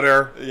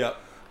 water. Yep.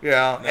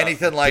 Yeah, No,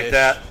 anything like dish.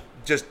 that.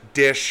 Just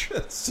dish.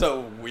 That's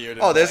so weird.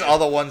 Oh, there's bland.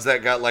 other ones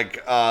that got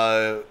like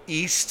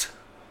east.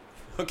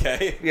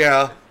 Okay.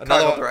 Yeah. Another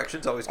Cardinal one.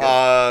 directions always good.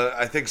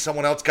 I think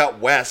someone else got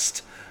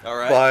west. All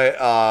right.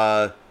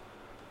 But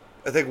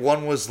I think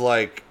one was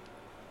like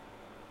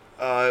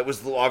it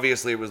was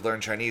obviously it was Learn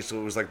Chinese, so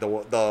it was like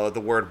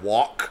the word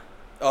walk.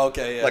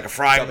 Okay, yeah. Like a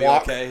frying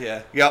walk. Okay,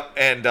 yeah. Yep,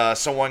 and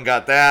someone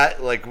got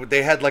that. Like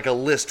they had like a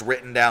list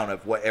written down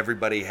of what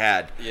everybody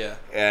had. Yeah.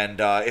 And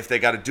if they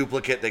got a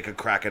duplicate, they could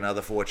crack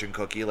another fortune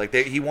cookie. Like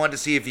he wanted to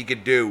see if he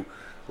could do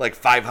like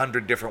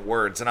 500 different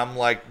words, and I'm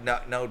like,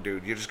 no,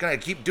 dude, you're just gonna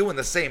keep doing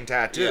the same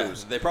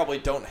tattoos. Yeah, they probably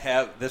don't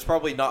have. There's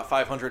probably not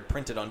 500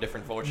 printed on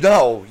different fortunes.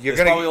 No, you're There's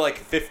gonna probably like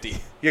 50.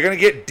 You're gonna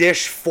get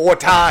dish 4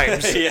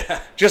 times.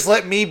 Yeah. Just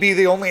let me be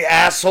the only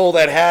asshole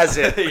that has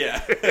it.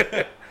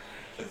 Yeah.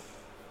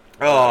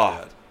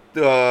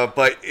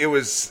 But it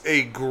was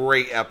a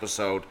great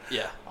episode.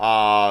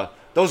 Yeah.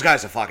 Those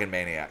guys are fucking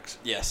maniacs.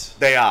 Yes.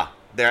 They are.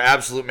 They're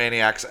absolute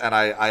maniacs, and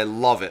I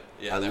love it.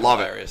 Yeah, I they're love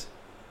hilarious. it.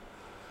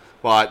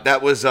 But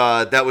that was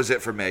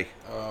it for me.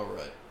 All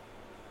right.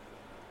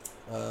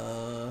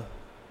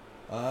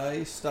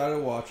 I started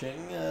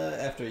watching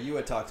After you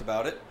had talked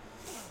about it,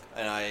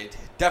 and I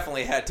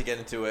definitely had to get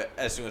into it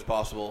as soon as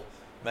possible.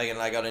 Megan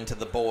and I got into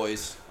The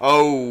Boys.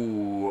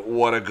 Oh,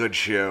 what a good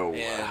show!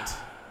 And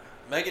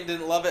Megan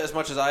didn't love it as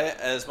much as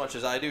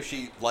I do.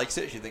 She likes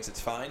it. She thinks it's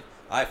fine.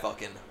 I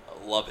fucking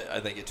love it.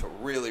 I think it's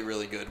really,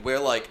 really good. We're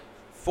like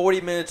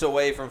 40 minutes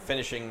away from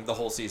finishing the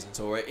whole season,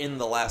 so we're in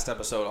the last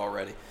episode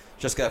already.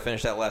 Just gotta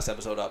finish that last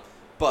episode up.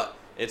 But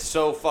it's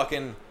so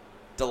fucking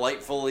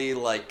delightfully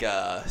like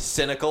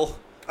cynical.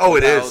 Oh,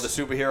 it how is. The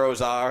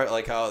superheroes are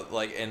like how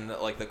like in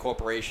like the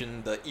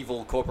corporation, the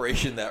evil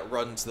corporation that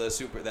runs the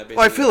that basically.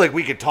 Well, I feel like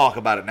we could talk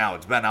about it now.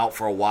 It's been out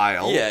for a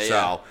while. Yeah,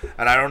 so,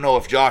 and I don't know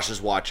if Josh is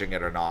watching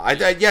it or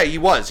not. Yeah, he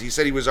was. He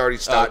said he was already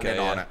starting in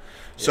on it.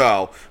 Yeah.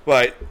 So,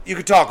 but you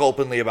could talk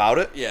openly about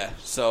it. Yeah.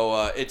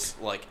 So it's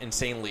like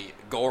insanely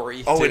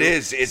gory. Oh, too. it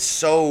is. It's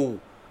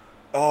so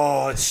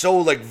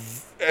like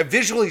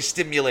visually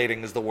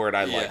stimulating is the word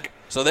I like.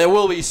 So there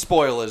will be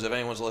spoilers if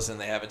anyone's listening.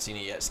 They haven't seen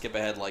it yet. Skip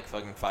ahead like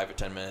fucking 5 or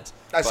 10 minutes.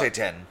 I say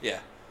 10.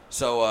 Yeah.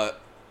 So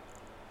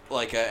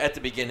at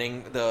the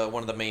beginning,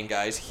 one of the main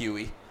guys,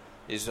 Huey,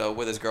 is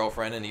with his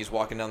girlfriend, and he's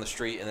walking down the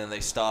street, and then they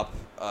stop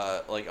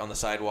like on the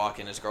sidewalk,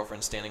 and his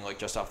girlfriend's standing like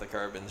just off the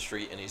curb in the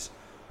street, and he's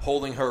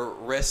holding her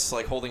wrists,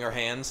 like holding her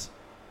hands,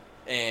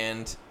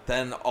 and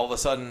then all of a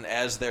sudden,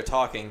 as they're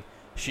talking,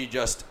 she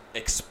just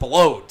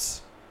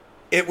explodes.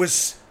 It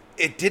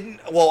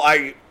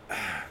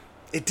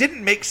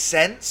didn't make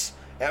sense.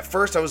 At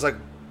first, I was like,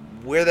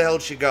 where the hell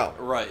did she go?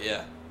 Right,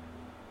 yeah.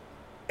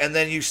 And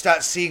then you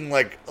start seeing,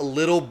 like,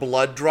 little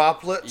blood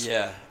droplets.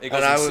 Yeah. It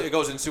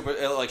goes in super...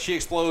 Like, she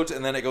explodes,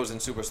 and then it goes in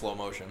super slow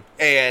motion.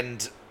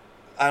 And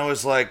I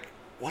was like,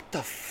 what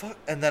the fuck?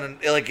 And then,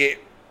 like, it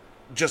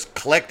just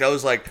clicked. I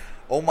was like,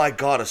 oh my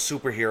god, a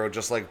superhero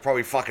just, like,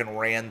 probably fucking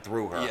ran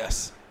through her.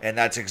 Yes. And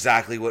that's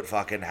exactly what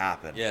fucking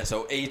happened. Yeah,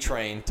 so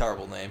A-Train,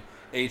 terrible name.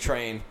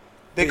 A-Train...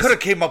 They could have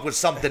came up with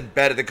something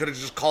better. They could have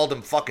just called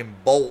him fucking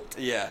Bolt.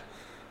 Yeah.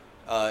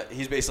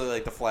 He's basically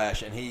like the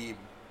Flash, and he's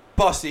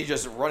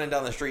just running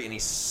down the street, and he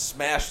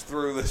smashed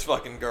through this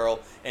fucking girl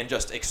and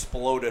just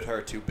exploded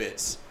her to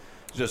bits.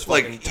 Just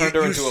fucking like turned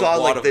her you into saw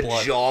a wad like of the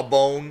blood.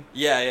 jawbone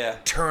Yeah.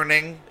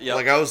 turning. Yep.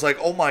 Like I was like,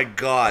 oh my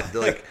god.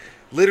 Like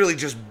literally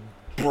just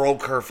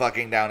broke her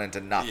fucking down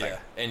into nothing. Yeah,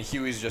 and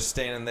Huey's just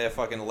standing there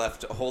fucking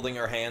left holding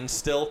her hand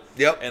still.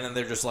 Yep. And then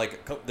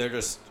they're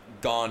just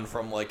gone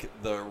from like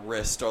the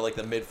wrist or like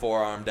the mid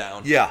forearm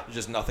down. Yeah.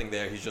 Just nothing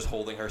there. He's just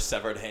holding her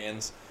severed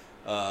hands.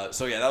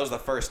 So yeah, that was the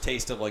first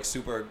taste of like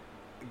super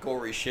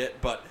gory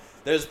shit. But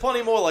There's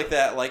plenty more like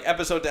that, like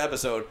episode to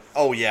episode.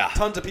 Oh yeah.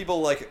 Tons of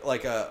people like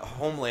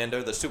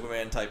Homelander, the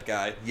Superman type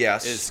guy.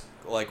 Yes. Is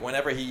like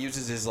whenever he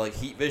uses his like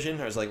heat vision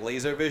or his like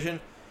laser vision,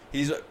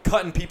 he's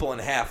cutting people in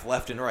half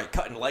left and right,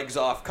 cutting legs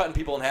off, cutting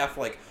people in half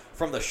like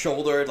from the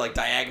shoulder, like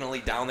diagonally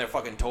down their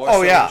fucking torso.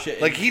 Oh yeah. And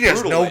shit, like he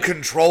has no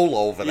control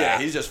over that. Yeah,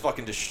 he's just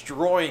fucking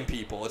destroying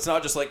people. It's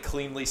not just like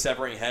cleanly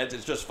severing heads.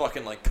 It's just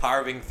fucking like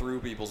carving through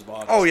people's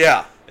bodies. Oh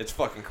yeah. It's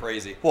fucking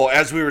crazy. Well,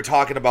 as we were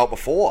talking about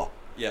before.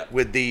 Yeah.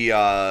 With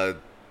the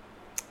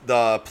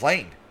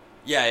plane.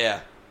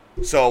 Yeah.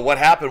 So what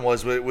happened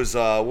was it was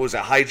what was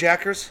it,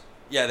 hijackers?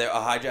 Yeah, the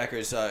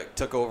hijackers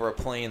took over a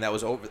plane that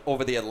was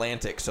over the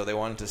Atlantic, so they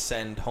wanted to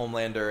send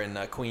Homelander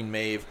and Queen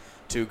Maeve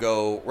to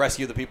go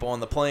rescue the people on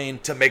the plane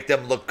to make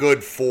them look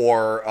good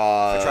for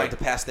trying to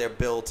pass their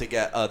bill to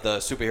get the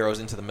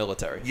superheroes into the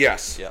military.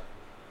 Yes. Yep.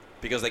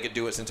 Because they could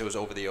do it since it was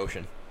over the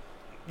ocean.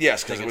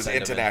 Yes, because it was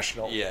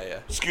international. Yeah.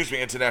 Excuse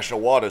me, international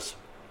waters.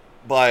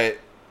 But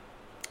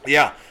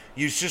yeah,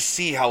 you just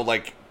see how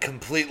like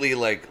completely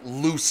like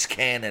loose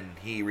cannon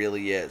he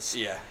really is.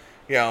 Yeah.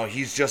 You know,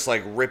 he's just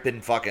like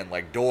ripping fucking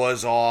like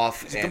doors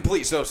off. He's a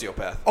complete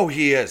sociopath. Oh,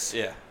 he is.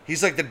 Yeah.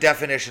 He's like the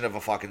definition of a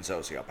fucking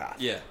sociopath.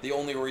 Yeah. The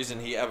only reason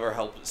he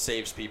ever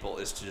saves people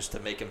is just to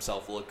make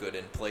himself look good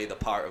and play the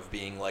part of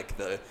being like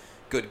the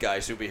good guy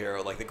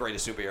superhero, like the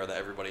greatest superhero that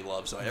everybody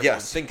loves. So everyone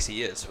thinks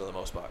he is for the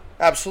most part.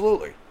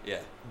 Absolutely.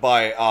 Yeah.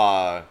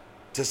 By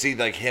to see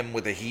like him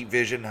with the heat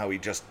vision, how he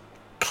just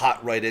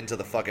cut right into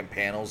the fucking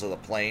panels of the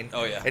plane.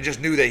 Oh yeah. And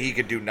just knew that he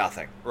could do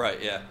nothing.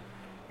 Right. Yeah.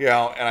 You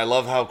know, and I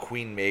love how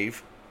Queen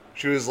Maeve,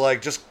 she was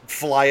like, just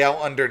fly out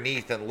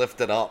underneath and lift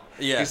it up.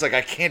 Yeah. He's like,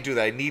 I can't do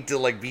that. I need to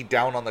like be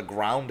down on the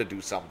ground to do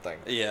something.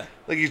 Yeah.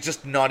 Like he's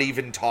just not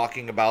even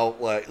talking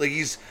about like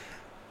he's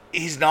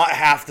not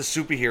half the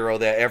superhero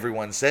that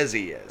everyone says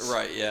he is.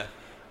 Right. Yeah.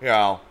 You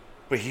know,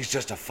 but he's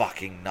just a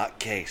fucking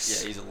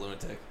nutcase. Yeah, he's a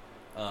lunatic.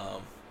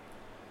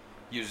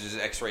 Uses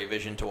X-ray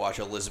vision to watch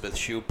Elizabeth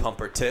Shue pump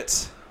her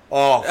tits.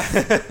 Oh.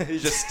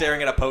 He's just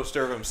staring at a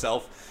poster of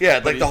himself.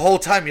 Yeah, like the whole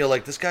time you're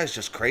like, this guy's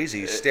just crazy.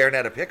 He's staring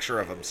at a picture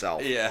of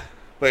himself. Yeah.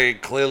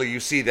 But clearly you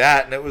see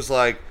that, and it was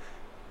like,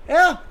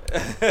 yeah.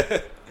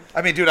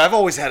 I mean, dude, I've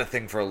always had a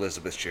thing for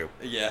Elizabeth Shue.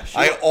 Yeah.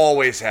 I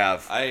always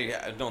have.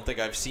 I don't think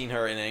I've seen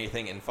her in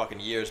anything in fucking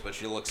years, but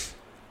she looks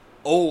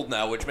old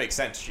now, which makes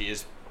sense. She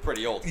is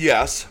pretty old.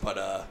 Yes.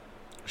 But,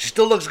 she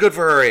still looks good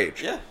for her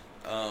age. Yeah.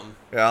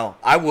 Yeah,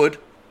 I would.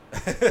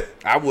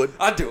 I would.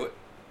 I'd do it.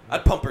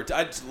 I'd pump her.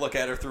 I'd look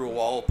at her through a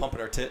wall, pumping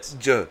her tits.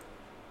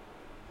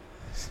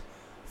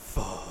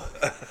 Fuck.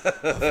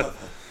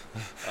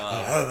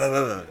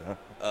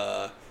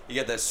 You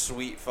get that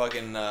sweet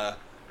fucking the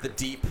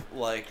Deep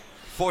like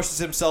forces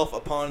himself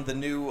upon the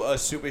new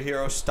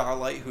superhero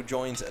Starlight, who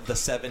joins the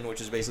Seven,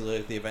 which is basically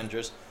like the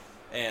Avengers,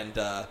 and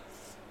the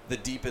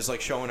Deep is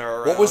like showing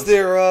her around. What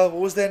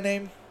was their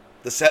name?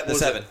 The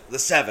Seven. The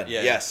Seven.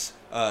 Yeah. Yes.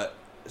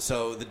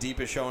 So the Deep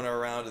is showing her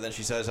around, and then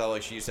she says how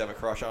like she used to have a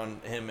crush on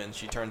him, and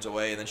she turns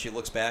away, and then she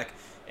looks back,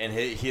 and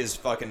his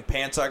fucking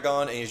pants are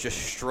gone, and he's just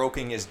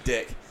stroking his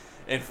dick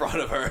in front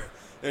of her.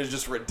 It's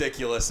just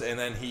ridiculous, and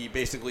then he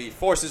basically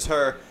forces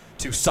her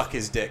to suck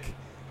his dick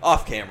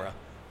off camera,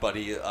 but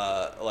he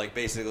like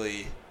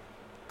basically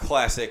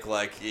classic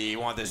like, you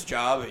want this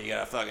job, you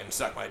gotta fucking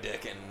suck my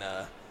dick,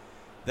 and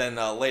then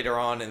later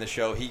on in the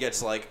show he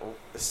gets like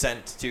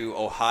sent to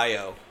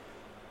Ohio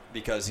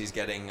because he's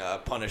getting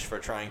punished for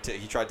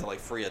he tried to like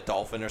free a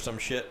dolphin or some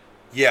shit.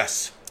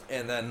 Yes.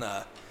 And then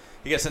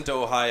he gets sent to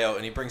Ohio,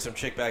 and he brings some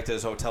chick back to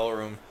his hotel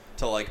room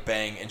to like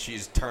bang, and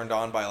she's turned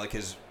on by like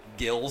his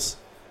gills.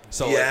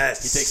 So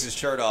yes. like, he takes his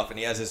shirt off, and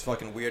he has his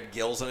fucking weird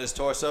gills on his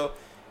torso,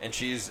 and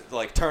she's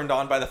like turned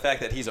on by the fact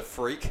that he's a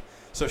freak.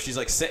 So she's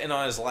like sitting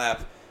on his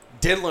lap,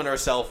 diddling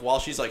herself while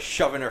she's like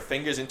shoving her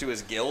fingers into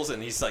his gills,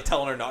 and he's like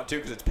telling her not to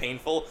because it's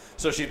painful.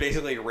 So she's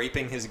basically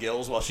raping his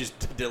gills while she's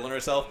diddling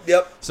herself.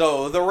 Yep.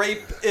 So the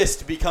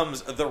rapist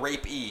becomes the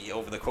rapee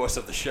over the course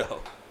of the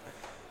show.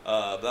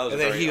 That was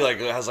and then he like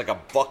has like a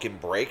fucking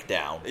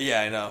breakdown.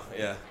 Yeah, I know.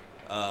 Yeah.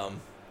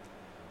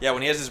 Yeah,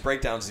 when he has his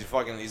breakdowns,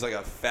 he's like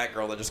a fat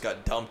girl that just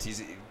got dumped. He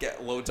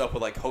loads up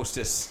with like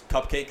Hostess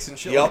cupcakes and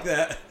shit like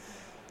that.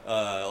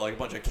 Like a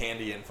bunch of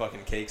candy and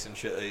fucking cakes and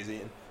shit that he's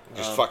eating.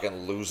 Just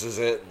fucking loses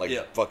it and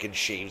like fucking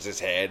shaves his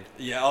head.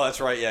 Yeah, oh that's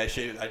right. Yeah,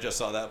 I just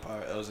saw that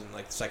part. That was in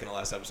like the second to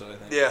last episode, I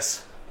think.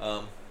 Yes.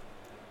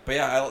 But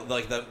yeah, I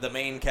like the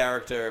main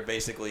character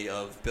basically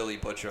of Billy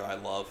Butcher. I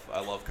love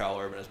Kyle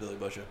Urban as Billy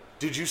Butcher.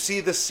 Did you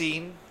see the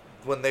scene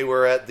when they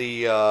were at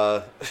the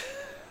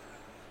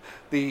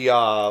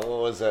what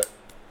was it?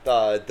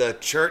 The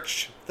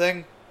church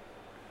thing?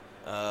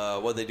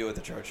 What'd they do at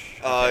the church?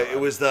 It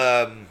was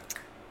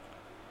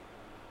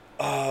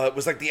it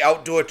was like the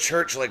outdoor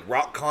church like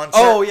rock concert.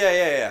 Oh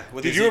yeah.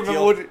 Did you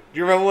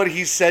remember what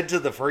he said to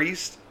the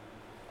priest?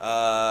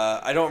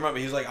 I don't remember.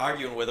 He was like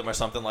arguing with him or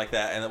something like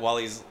that, and while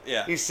he's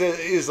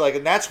he's like,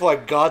 and that's why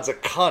God's a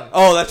cunt.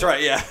 Oh, that's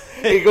right. Yeah.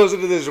 He goes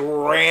into this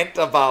rant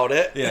about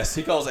it. Yes,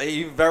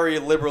 he very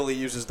liberally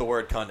uses the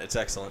word cunt. It's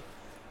excellent.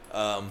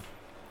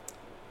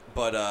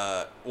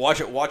 But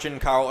watching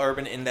Carl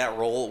Urban in that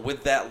role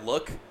with that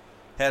look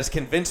has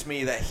convinced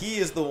me that he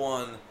is the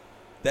one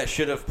that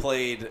should have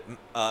played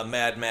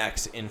Mad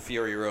Max in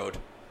Fury Road.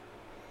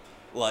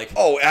 Like,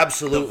 oh,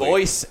 absolutely. The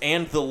voice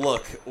and the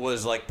look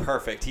was like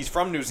perfect. He's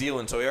from New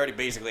Zealand, so he already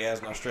basically has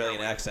an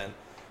Australian accent.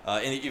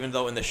 Even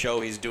though in the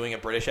show he's doing a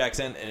British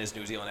accent, and his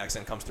New Zealand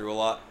accent comes through a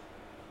lot.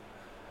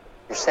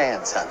 You're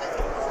saying something.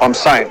 I'm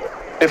saying,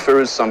 if there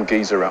is some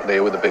geezer out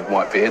there with a big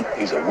white beard,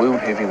 he's a world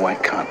heavyweight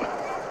cunt.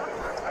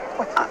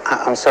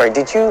 I'm sorry,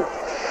 did you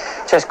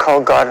just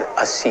call God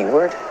a C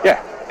word?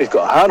 Yeah, he's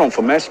got a hard-on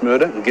for mass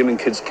murder and giving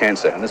kids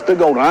cancer. And his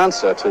big old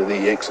answer to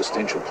the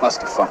existential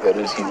clusterfuck that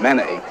is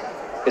humanity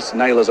is to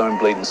nail his own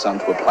bleeding son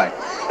to a plate.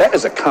 That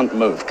is a cunt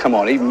move. Come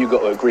on, even you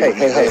got to agree with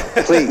me. Hey,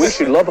 please. We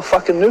should lob a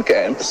fucking nuke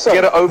at him.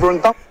 Get it over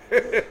and done.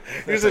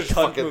 He's a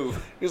cunt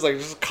move. He's like,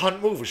 this is a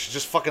cunt move. We should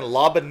just fucking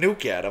lob a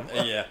nuke at him.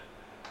 Yeah.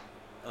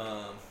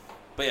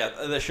 But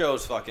yeah, the show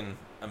is fucking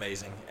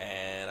amazing,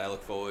 and I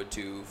look forward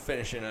to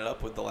finishing it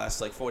up with the last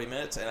like 40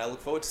 minutes, and I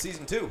look forward to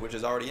season 2, which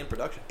is already in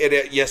production.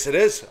 Yes, it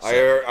is.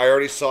 So, I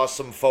already saw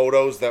some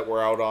photos that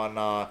were out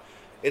on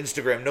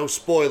Instagram. No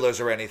spoilers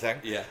or anything.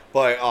 Yeah.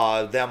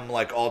 But them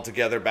like all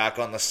together back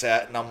on the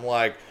set, and I'm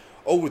like,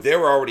 oh,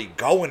 they're already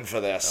going for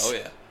this. Oh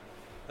yeah.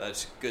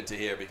 That's good to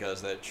hear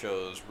because that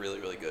show's really,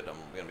 really good. I'm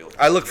gonna be looking.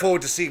 I look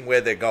forward to seeing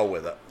where they go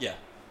with it. Yeah.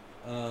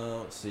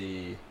 Let's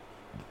see.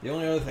 The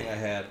only other thing I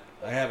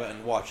haven't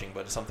been watching,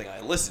 but it's something I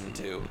listen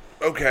to.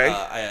 Okay.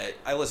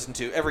 I listen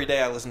to every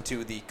day. I listen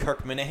to the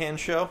Kirk Minahan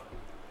show.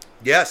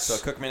 Yes. So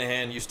Kirk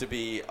Minahan used to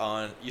be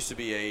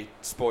a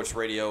sports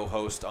radio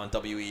host on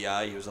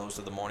WEI. He was the host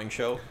of the morning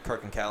show,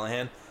 Kirk and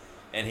Callahan,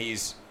 and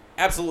he's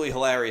absolutely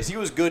hilarious. He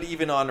was good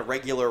even on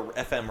regular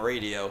FM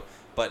radio.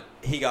 But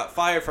he got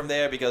fired from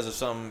there because of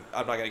some...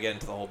 I'm not going to get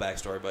into the whole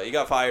backstory, but he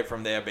got fired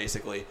from there,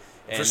 basically.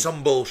 And for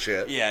some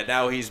bullshit. Yeah,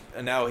 now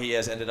he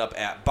has ended up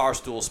at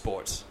Barstool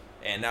Sports.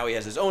 And now he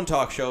has his own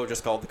talk show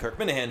just called The Kirk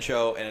Minahan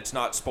Show, and it's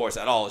not sports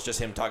at all. It's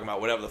just him talking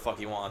about whatever the fuck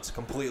he wants,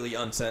 completely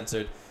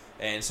uncensored.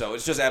 And so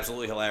it's just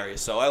absolutely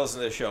hilarious. So I listen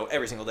to this show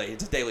every single day.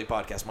 It's a daily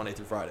podcast, Monday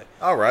through Friday.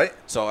 All right.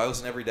 So I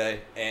listen every day,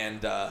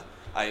 and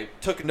I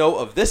took note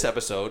of this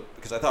episode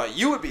because I thought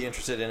you would be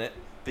interested in it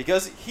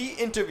because he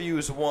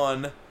interviews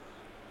one...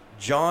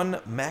 John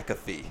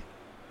McAfee.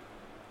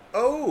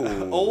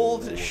 Oh.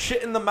 Old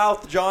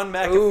shit-in-the-mouth John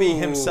McAfee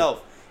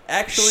himself.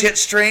 Actually,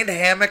 shit-strained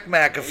hammock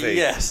McAfee.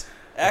 Yes.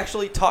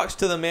 Actually talks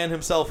to the man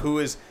himself who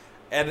is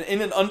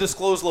in an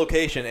undisclosed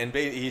location, and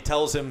he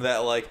tells him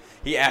that, like,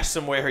 he asks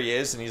him where he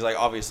is, and he's like,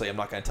 obviously, I'm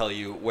not going to tell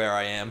you where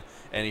I am.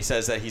 And he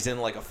says that he's in,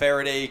 like, a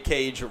Faraday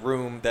cage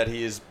room that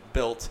he has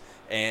built,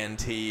 and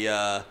he's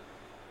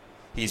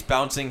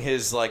bouncing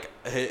his IP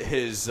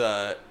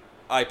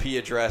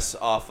address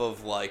off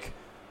of, like,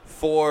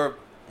 four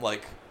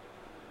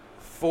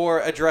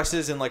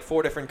addresses in like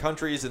 4 different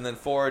countries and then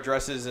 4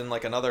 addresses in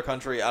like another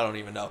country. I don't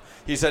even know.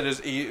 He said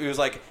he was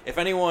like, if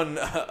anyone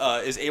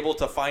is able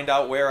to find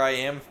out where I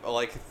am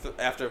like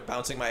after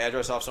bouncing my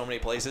address off so many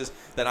places,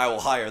 then I will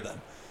hire them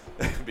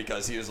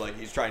because he was like,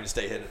 he's trying to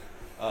stay hidden.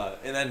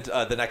 And then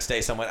the next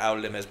day someone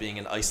outed him as being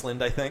in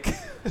Iceland, I think.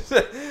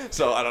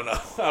 So I don't know.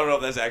 I don't know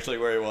if that's actually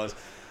where he was.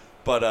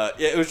 But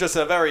yeah, it was just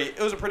a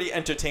pretty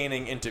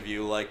entertaining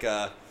interview. Like,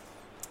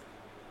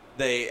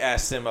 they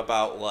asked him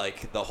about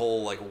like the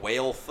whole like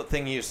whale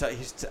thing.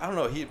 I don't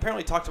know. He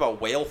apparently talked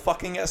about whale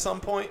fucking at some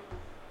point,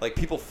 like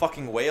people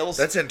fucking whales.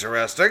 That's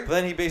interesting. But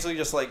then he basically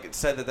just like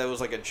said that was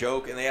like a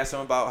joke, and they asked him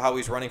about how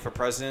he's running for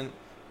president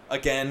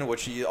again,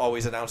 which he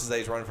always announces that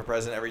he's running for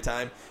president every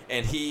time,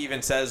 and he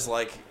even says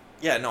like,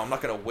 yeah, no, I'm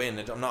not gonna win.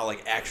 I'm not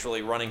like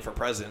actually running for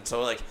president.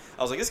 So like,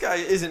 I was like, this guy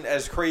isn't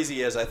as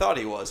crazy as I thought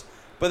he was.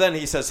 But then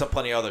he says some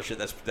plenty of other shit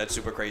that's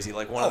super crazy.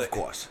 Like of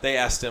course, they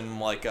asked him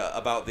like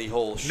about the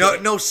whole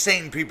shit. No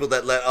sane people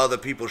that let other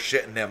people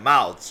shit in their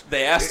mouths.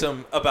 They asked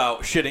him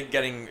about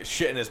getting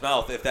shit in his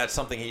mouth if that's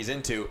something he's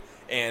into,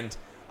 and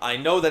I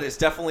know that it's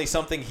definitely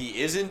something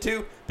he is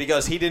into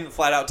because he didn't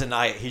flat out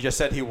deny it. He just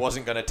said he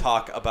wasn't going to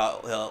talk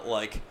about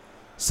like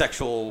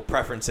sexual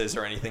preferences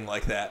or anything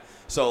like that.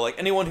 So, like,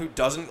 anyone who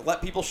doesn't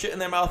let people shit in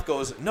their mouth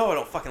goes, no, I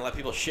don't fucking let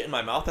people shit in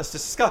my mouth. That's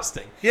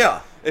disgusting.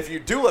 Yeah. If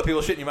you do let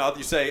people shit in your mouth,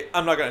 you say,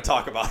 I'm not going to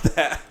talk about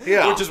that.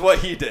 Yeah. Which is what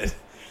he did.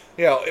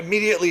 You know,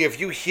 immediately, if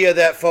you hear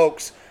that,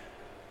 folks,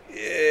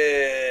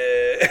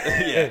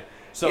 yeah.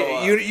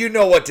 So you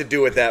know what to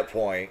do at that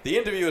point. The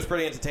interview was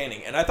pretty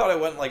entertaining, and I thought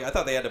I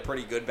thought they had a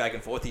pretty good back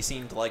and forth. He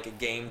seemed like a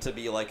game to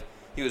be like,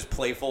 he was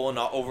playful and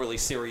not overly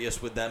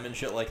serious with them and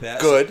shit like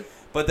that. Good. So,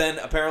 but then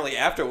apparently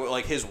after,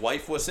 like, his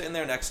wife was sitting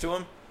there next to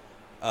him.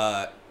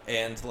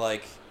 And,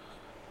 like,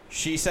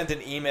 she sent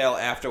an email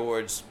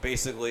afterwards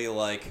basically,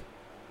 like,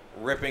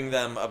 ripping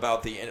them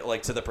about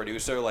to the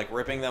producer, like,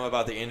 ripping them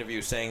about the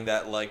interview, saying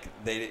that, like,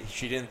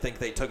 she didn't think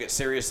they took it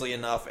seriously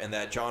enough and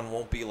that John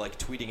won't be, like,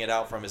 tweeting it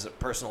out from his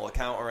personal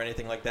account or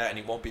anything like that, and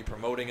he won't be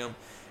promoting them,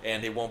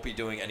 and he won't be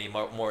doing any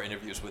more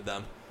interviews with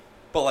them.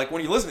 But like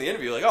when you listen to the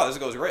interview, like, oh, this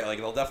goes great. Like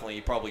they'll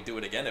definitely probably do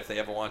it again if they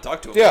ever want to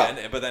talk to him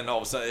again. But then all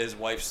of a sudden, his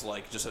wife's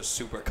like just a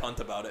super cunt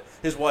about it.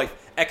 His wife,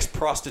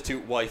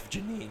 ex-prostitute wife,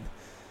 Janine.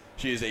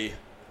 She is a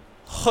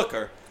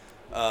hooker.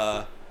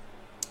 What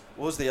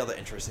was the other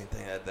interesting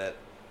thing that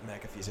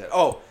McAfee said?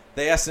 Oh,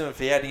 they asked him if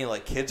he had any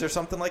like kids or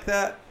something like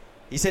that.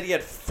 He said he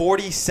had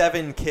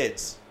 47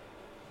 kids.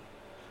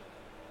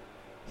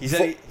 He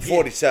said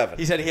 47.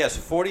 He said he has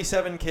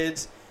 47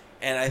 kids.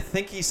 And I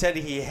think he said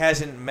he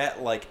hasn't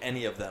met like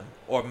any of them,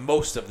 or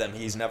most of them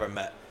he's never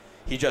met.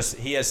 He's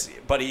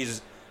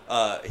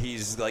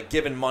like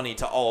given money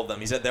to all of them.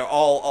 He said they're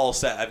all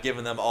set. I've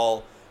given them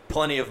all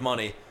plenty of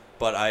money,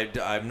 but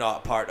I'm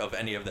not part of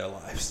any of their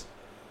lives.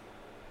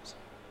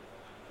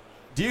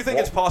 Do you think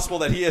it's possible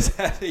that he has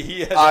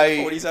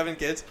 47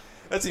 kids?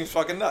 That seems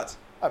fucking nuts.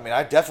 I mean,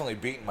 I definitely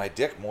beaten my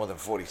dick more than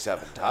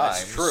 47 times.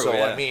 That's true. So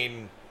yeah. I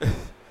mean,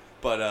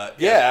 but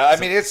I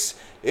mean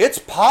it's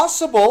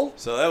possible.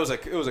 So it was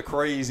a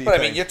crazy. But thing.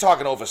 I mean, you're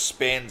talking over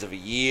spans of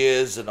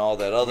years and all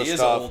that other stuff. He is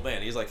an old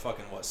man. He's like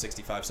fucking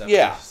 65, 70.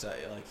 Yeah. So,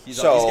 like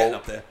he's getting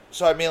up there.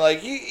 So I mean,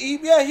 like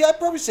I'd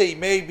probably say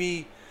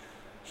maybe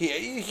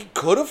he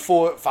could have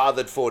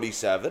fathered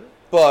 47,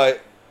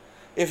 but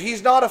if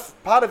he's not a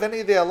part of any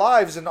of their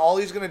lives and all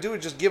he's gonna do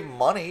is just give them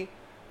money,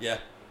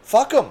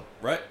 fuck him.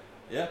 Right.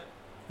 Yeah.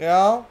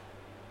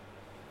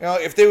 You know,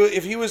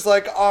 if he was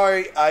like, all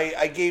right,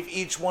 I gave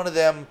each one of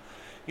them,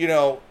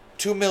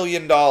 $2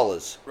 million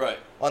right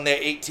on their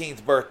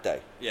 18th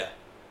birthday. Yeah.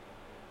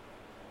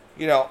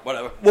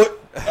 Whatever. What?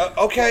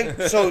 Okay,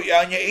 so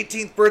on your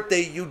 18th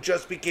birthday, you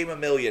just became a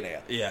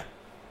millionaire. Yeah.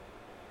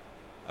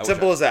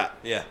 Simple as that.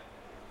 Yeah.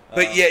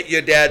 But yet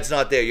your dad's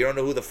not there. You don't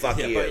know who the fuck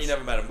he is. Yeah, but you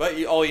never met him.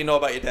 But all you know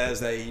about your dad is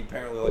that he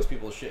apparently likes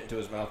people to shit into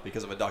his mouth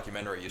because of a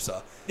documentary you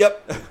saw.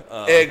 Yep.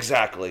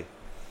 Exactly.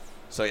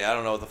 So yeah, I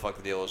don't know what the fuck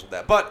the deal was with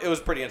that, but it was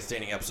a pretty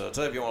entertaining episode.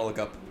 So if you want to look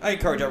up, I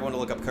encourage everyone to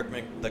look up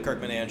the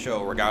Kirkman and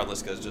Show,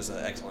 regardless, because it's just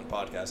an excellent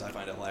podcast. I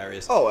find it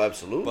hilarious. Oh,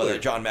 absolutely. But the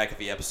John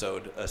McAfee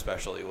episode,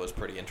 especially, was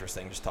pretty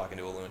interesting. Just talking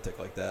to a lunatic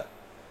like that.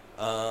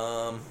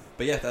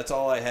 But yeah, that's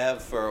all I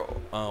have for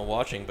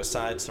watching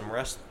besides some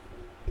wrestling.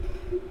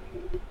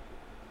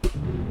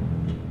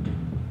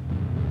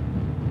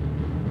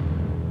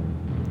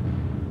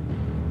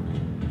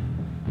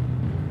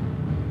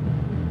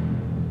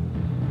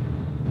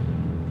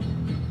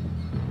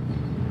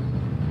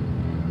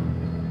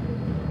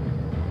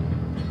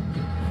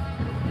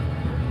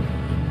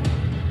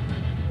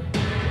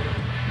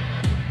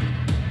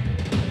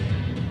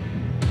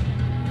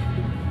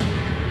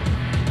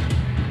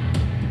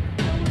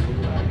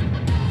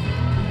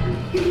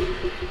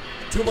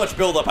 Too much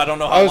buildup. I don't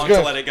know how long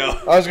to let it go.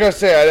 I was gonna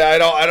say I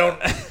don't I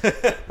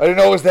didn't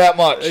know it was that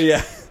much.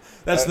 Yeah,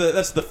 that's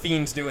the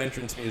Fiend's new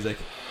entrance music.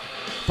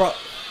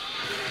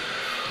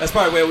 That's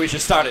probably where we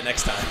should start it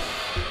next time.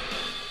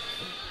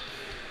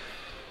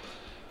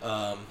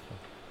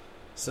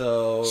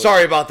 So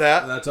sorry about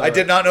that. That's all I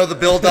did not know the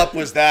buildup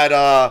was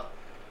that.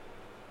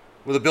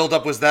 Well, the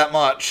build-up was that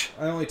much.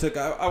 I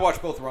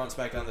watched both Raw and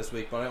SmackDown this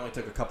week, but I only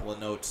took a couple of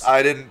notes.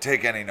 I didn't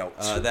take any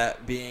notes.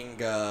 That being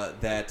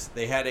that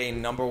they had a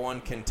number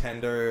one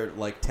contender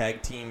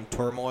tag team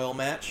turmoil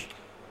match.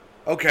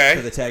 Okay.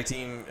 For the tag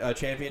team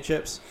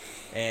championships,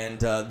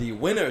 and the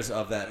winners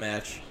of that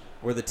match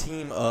were the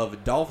team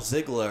of Dolph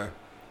Ziggler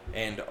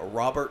and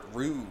Robert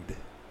Roode.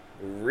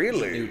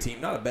 Really? New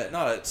team,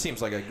 it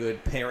seems like a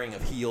good pairing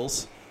of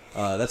heels.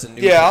 That's a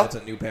new. Yeah. That's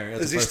a new pairing.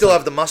 Does he still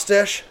have the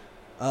mustache?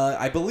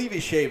 I believe he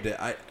shaved it.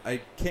 I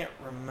can't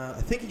remember.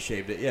 I think he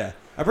shaved it. Yeah,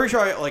 I'm pretty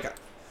sure.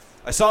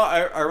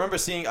 I remember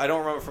seeing. I don't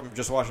remember from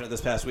just watching it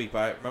this past week, but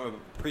I remember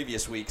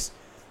previous weeks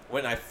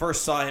when I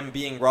first saw him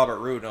being Robert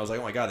Roode, and I was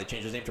like, oh my god, they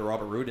changed his name to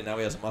Robert Roode, and now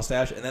he has a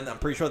mustache. And then I'm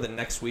pretty sure the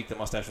next week the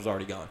mustache was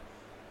already gone.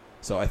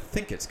 So I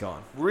think it's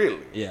gone.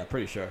 Really? Yeah,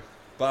 pretty sure.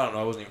 But I don't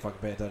know. I wasn't even fucking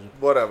paying attention.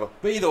 Whatever.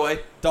 But either way,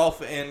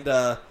 Dolph and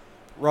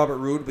Robert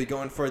Roode will be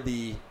going for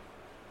the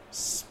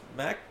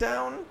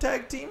SmackDown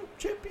Tag Team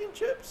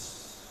Championships.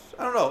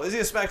 I don't know. Is he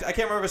a SmackDown? I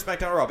can't remember if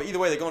SmackDown or Raw, but either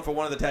way, they're going for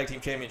one of the Tag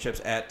Team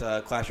Championships at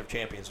Clash of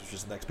Champions, which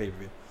is the next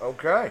pay-per-view.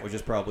 Okay. Which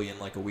is probably in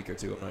a week or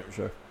two. I'm not even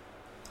sure.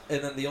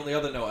 And then the only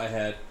other note I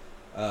had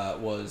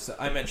was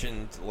I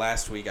mentioned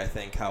last week, I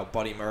think, how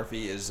Buddy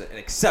Murphy is an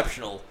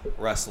exceptional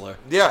wrestler.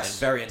 Yes. And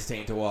very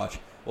entertaining to watch.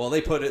 Well,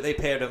 they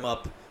paired him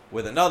up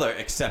with another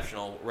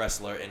exceptional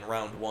wrestler in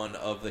round one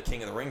of the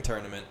King of the Ring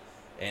tournament,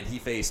 and he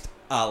faced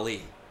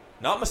Ali.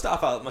 Not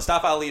Mustafa Ali.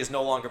 Mustafa Ali is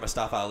no longer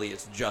Mustafa Ali.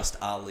 It's just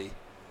Ali.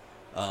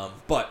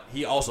 But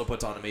he also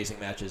puts on amazing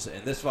matches,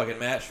 and this fucking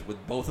match with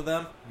both of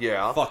them,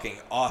 fucking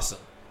awesome.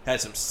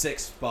 Had some sick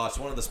spots.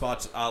 One of the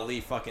spots,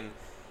 Ali fucking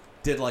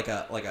did like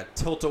a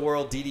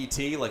tilt-a-whirl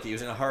DDT, like he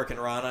was in a Hurricane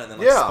Rana, and then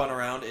spun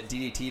around and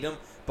DDT'd him.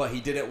 But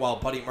he did it while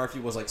Buddy Murphy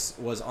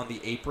was on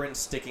the apron,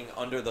 sticking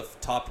under the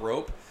top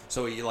rope.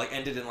 So he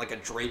ended in a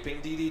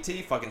draping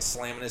DDT, fucking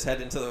slamming his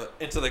head into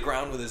the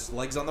ground with his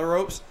legs on the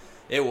ropes.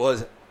 It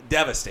was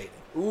devastating.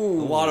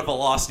 Ooh. A lot of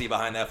velocity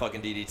behind that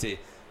fucking DDT.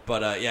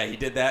 But, he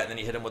did that, and then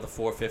he hit him with a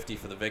 450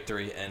 for the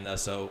victory, and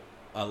so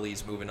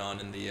Ali's moving on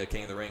in the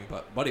King of the Ring.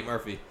 But Buddy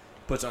Murphy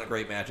puts on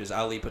great matches.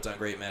 Ali puts on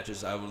great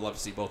matches. I would love to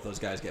see both those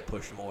guys get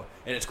pushed more.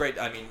 And it's great.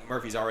 I mean,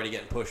 Murphy's already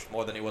getting pushed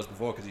more than he was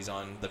before because he's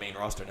on the main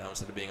roster now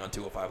instead of being on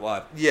 205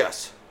 Live.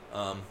 Yes.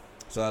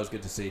 So that was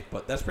good to see.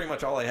 But that's pretty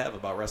much all I have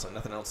about wrestling.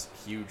 Nothing else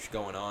huge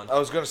going on. I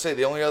was going to say,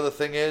 the only other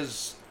thing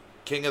is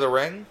King of the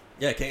Ring.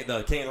 Yeah, the King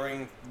of the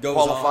Ring goes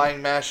Qualifying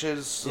on.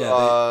 matches.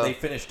 Yeah, they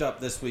finished up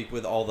this week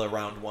with all the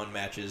round 1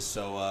 matches.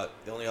 So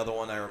the only other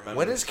one I remember.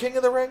 When is King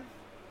of the Ring?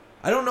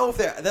 I don't know if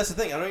that's the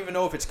thing. I don't even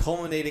know if it's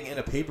culminating in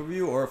a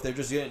pay-per-view or if they're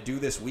just going to do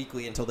this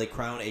weekly until they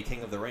crown a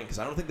King of the Ring. Because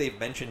I don't think they've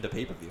mentioned a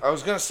pay-per-view. I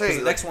was going to say.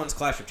 The next one's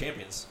Clash of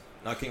Champions,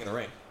 not King of the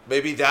Ring.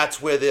 Maybe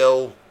that's where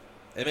they'll...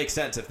 It makes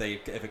sense if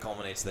it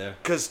culminates there.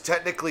 Because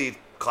technically,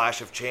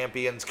 Clash of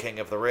Champions, King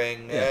of the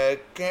Ring, Yeah.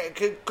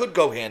 could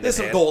go hand in hand. There's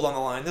some gold on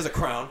the line. There's a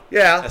crown.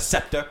 Yeah. A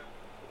scepter.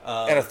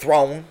 And a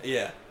throne.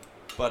 Yeah.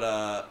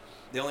 But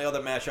the only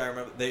other match I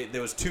remember,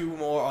 there was 2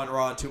 more on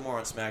Raw and 2 more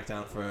on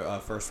SmackDown for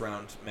first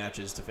round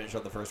matches to finish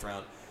up the first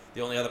round.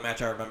 The only other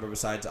match I remember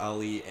besides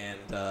Ali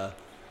and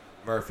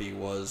Murphy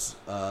was,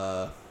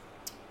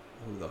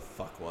 who the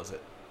fuck was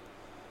it?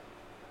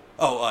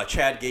 Oh,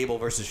 Chad Gable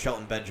versus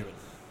Shelton Benjamin.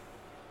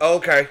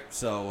 Okay.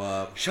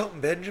 So Shelton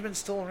Benjamin's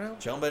still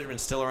around? Shelton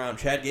Benjamin's still around.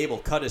 Chad Gable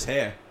cut his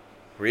hair.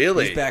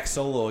 Really? He's back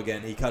solo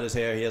again. He cut his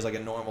hair. He has like a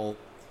normal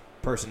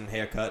person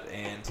haircut,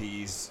 and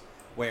he's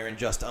wearing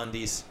just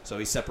undies. So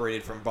he's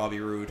separated from Bobby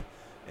Roode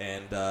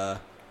and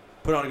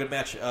put on a good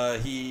match. I'm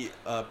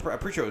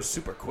pretty sure it was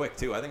super quick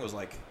too. I think it was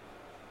like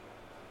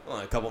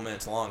only a couple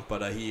minutes long,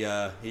 but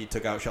he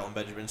took out Shelton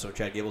Benjamin. So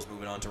Chad Gable's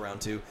moving on to round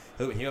 2.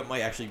 He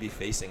might actually be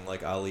facing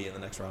like Ali in the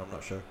next round. I'm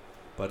not sure.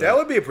 But that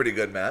would be a pretty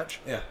good match.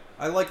 Yeah,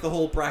 I like the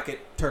whole bracket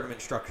tournament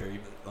structure.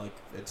 Even like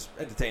it's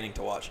entertaining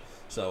to watch.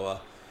 So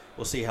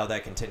we'll see how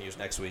that continues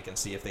next week and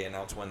see if they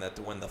announce when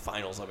the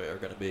finals of it are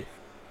going to be.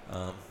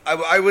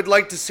 I would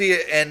like to see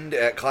it end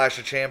at Clash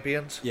of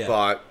Champions. Yeah.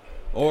 But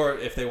or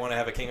if they want to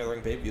have a King of the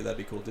Ring pay-per-view, that'd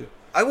be cool too.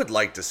 I would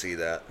like to see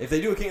that. If they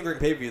do a King of the Ring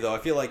pay-per-view, though, I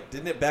feel like,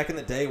 didn't it back in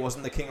the day,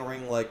 wasn't the King of the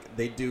Ring, like,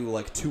 they do,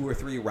 like, 2 or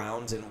 3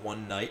 rounds in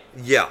one night?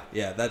 Yeah.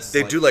 Yeah, that's...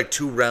 They do, like,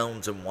 2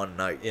 rounds in one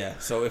night. Yeah,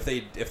 so if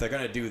they're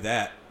going to do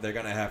that, they're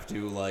going to have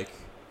to, like,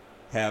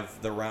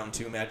 have the round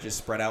 2 matches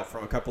spread out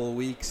from a couple of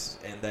weeks,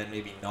 and then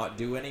maybe not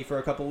do any for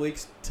a couple of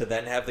weeks, to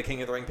then have the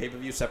King of the Ring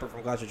pay-per-view separate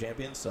from Clash of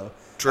Champions, so...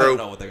 True. I don't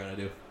know what they're going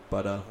to do,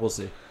 but we'll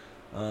see.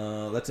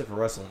 That's it for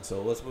wrestling,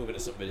 so let's move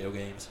into some video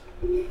games.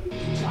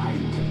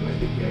 Time to play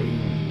the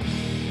game.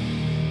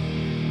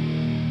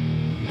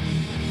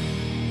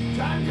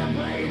 Time to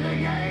play the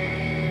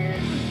game!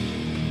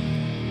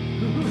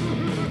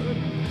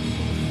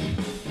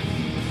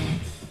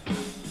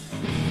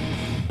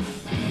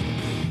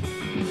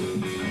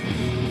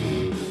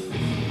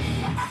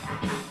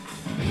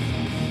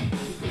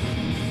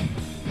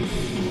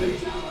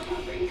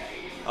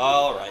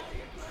 All right.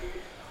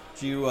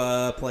 Did you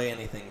play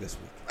anything this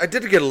week? I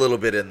did get a little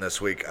bit in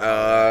this week.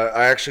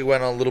 I actually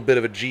went on a little bit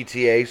of a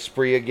GTA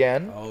spree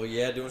again. Oh,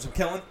 yeah, doing some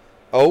killing?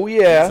 Oh,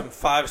 yeah. Doing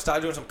some 5-star,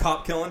 doing some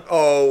cop killing?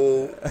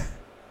 Oh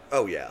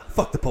yeah.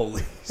 Fuck the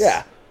police.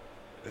 Yeah.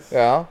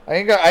 Yeah. I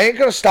ain't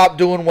gonna stop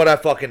doing what I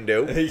fucking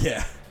do.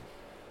 Yeah.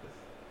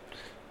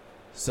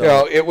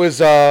 So it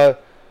was it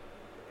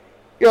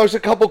was a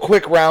couple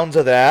quick rounds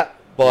of that,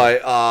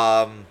 but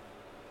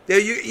yeah,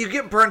 you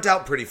get burnt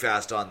out pretty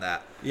fast on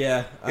that.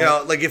 Yeah.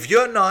 Like if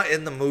you're not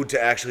in the mood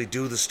to actually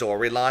do the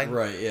storyline,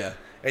 right? Yeah.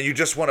 And you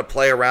just want to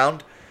play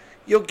around,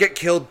 you'll get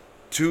killed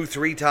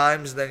 2-3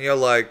 times, and then you're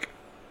like,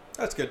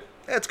 that's good.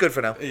 That's good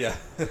for now. Yeah.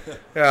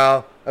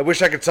 Yeah. I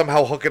wish I could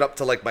somehow hook it up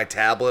to like my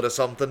tablet or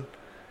something,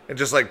 and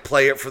just like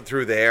play it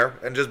through there,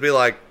 and just be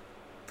like,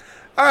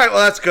 all right,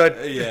 well that's good.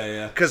 Yeah,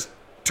 yeah. Because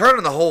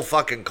turning the whole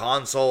fucking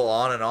console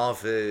on and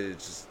off is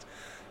just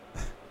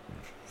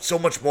so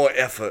much more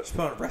effort. Just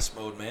put it on rest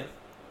mode, man.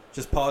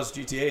 Just pause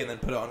GTA and then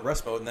put it on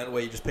rest mode, and that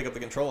way you just pick up the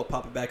controller,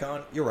 pop it back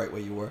on. You're right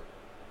where you were.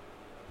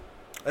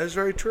 That is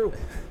very true.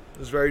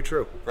 That is very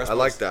true. I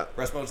like that.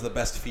 Rest mode's the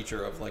best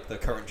feature of like the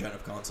current gen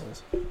of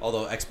consoles.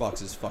 Although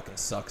Xbox's fucking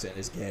sucks and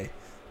is gay.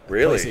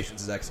 Really?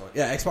 PlayStation's is excellent.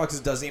 Yeah, Xbox's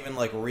doesn't even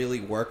like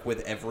really work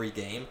with every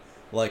game.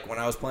 Like when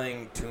I was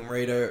playing Tomb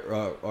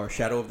Raider or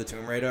Shadow of the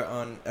Tomb Raider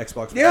on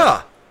Xbox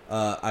Yeah.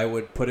 One, I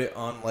would put it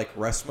on like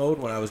rest mode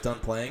when I was done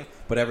playing,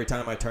 but every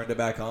time I turned it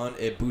back on,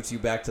 it boots you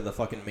back to the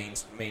fucking main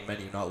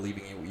menu, not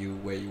leaving you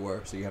where you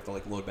were. So you have to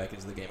like load back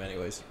into the game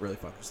anyways. Really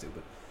fucking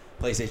stupid.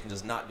 PlayStation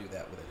does not do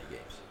that with any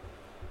games.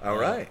 All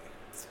right.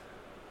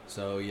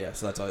 So yeah,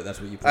 so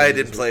that's what you play. I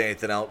didn't play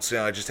anything else.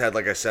 I just had,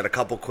 like I said, a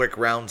couple quick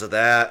rounds of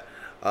that.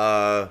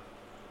 A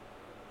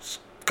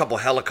couple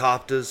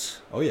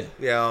helicopters. Oh yeah.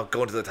 Yeah,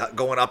 going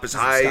up as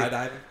high.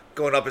 Skydiving.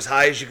 Going up as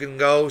high as you can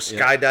go.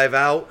 Skydive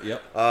out.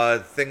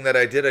 Yep. Thing that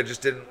I did, I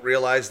just didn't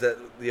realize that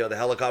the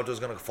helicopter was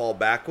going to fall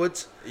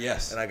backwards.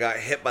 Yes. And I got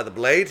hit by the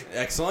blade.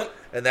 Excellent.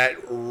 And that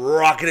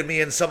rocketed me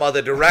in some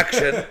other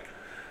direction.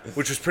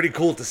 Which was pretty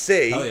cool to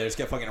see. Oh yeah, just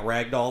get fucking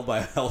ragdolled by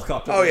a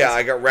helicopter. Oh yeah,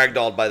 I got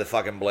ragdolled by the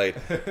fucking blade.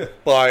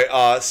 But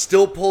I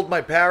still pulled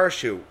my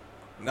parachute.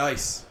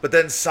 Nice. But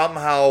then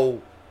somehow,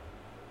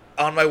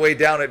 on my way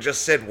down, it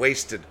just said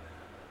wasted.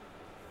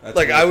 That's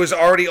like weird. I was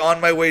already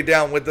on my way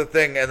down with the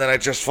thing, and then I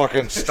just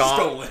fucking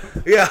Stole stopped.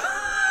 it. Yeah.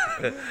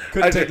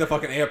 Couldn't take the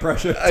fucking air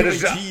pressure. I Too many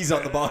just- G's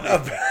on the body.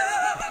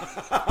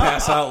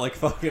 Pass out like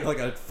fucking like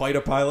a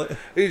fighter pilot.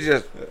 You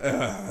just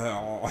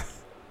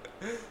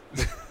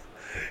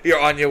you're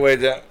on your way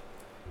down.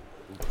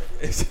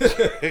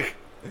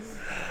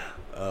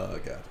 Oh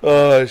god.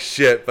 Oh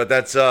shit! But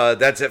that's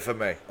it for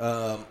me.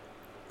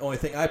 Only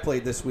thing I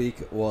played this week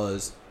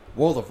was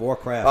World of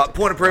Warcraft.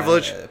 Point of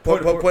privilege.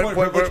 Point of privilege.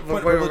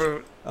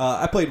 Point.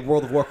 I played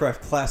World of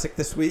Warcraft Classic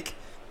this week.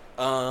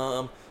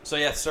 So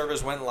yeah,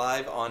 servers went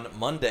live on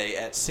Monday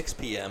at 6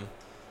 p.m.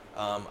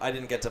 I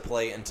didn't get to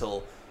play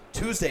until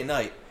Tuesday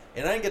night,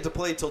 and I didn't get to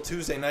play till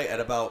Tuesday night at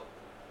about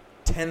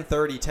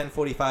 10:30,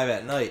 10:45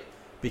 at night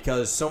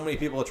because so many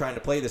people are trying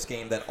to play this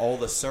game that all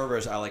the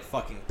servers are like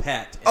fucking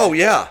packed. Oh,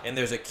 yeah. And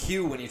there's a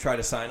queue when you try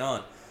to sign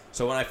on.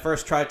 So when I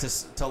first tried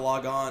to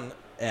log on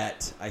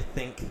at I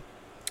think.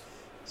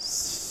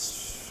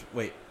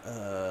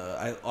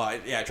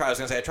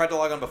 I tried to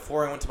log on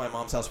before I went to my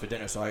mom's house for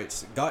dinner, so I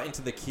got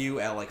into the queue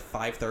at like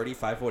 5:30,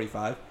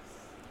 5:45,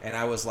 and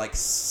I was like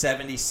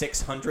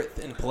 7600th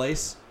in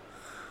place.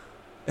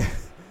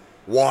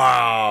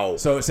 Wow.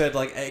 So it said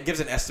like it gives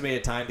an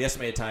estimated time. The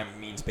estimated time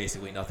means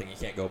basically nothing. You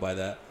can't go by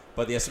that.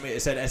 But it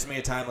said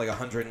estimated time like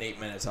 108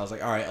 minutes. I was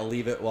like, all right, I'll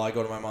leave it while I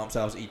go to my mom's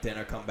house, eat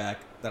dinner, come back,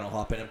 then I'll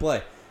hop in and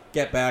play.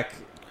 Get back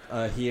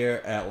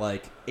here at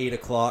like 8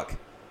 o'clock.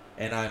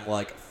 And I'm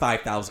like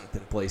 5,000th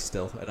in place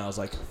still. And I was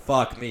like,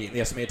 fuck me. And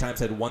the estimated time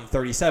said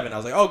 1:37. I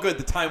was like, oh, good.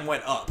 The time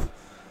went up.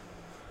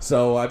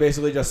 So I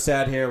basically just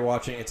sat here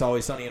watching It's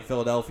Always Sunny in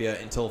Philadelphia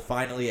until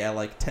finally at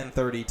like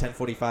 10:30,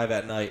 10:45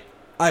 at night,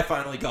 I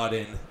finally got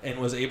in and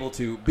was able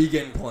to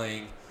begin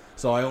playing.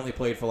 So I only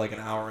played for like an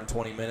hour and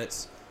 20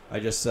 minutes.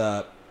 I just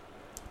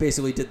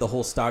basically did the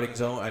whole starting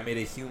zone. I made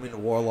a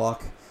human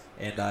warlock.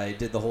 And I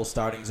did the whole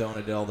starting zone.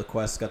 I did all the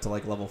quests, got to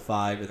like level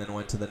 5, and then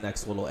went to the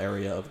next little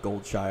area of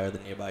Goldshire, the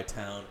nearby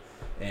town.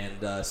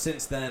 And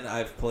since then,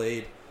 I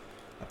played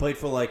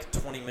for like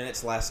 20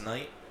 minutes last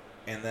night.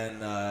 And then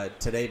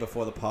today,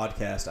 before the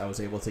podcast, I was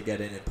able to get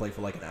in and play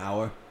for like an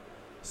hour.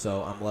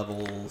 So I'm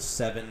level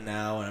 7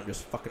 now, and I'm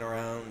just fucking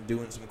around,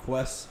 doing some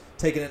quests,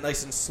 taking it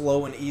nice and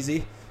slow and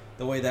easy,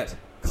 the way that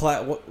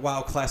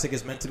WoW Classic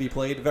is meant to be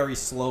played. Very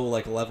slow,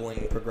 like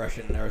leveling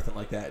progression and everything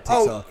like that. It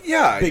takes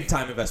big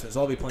time investment.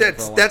 So I'll be playing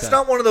for a long That's time.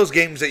 not one of those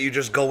games that you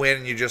just go in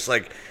and you just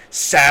like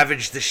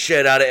savage the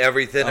shit out of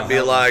everything and be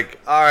hell no. like,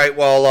 all right,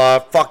 well,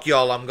 fuck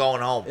y'all, I'm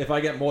going home. If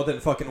I get more than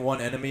fucking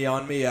one enemy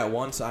on me at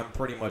once, I'm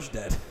pretty much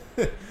dead.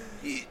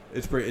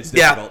 It's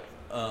difficult.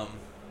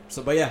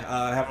 But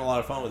having a lot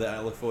of fun with it.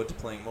 I look forward to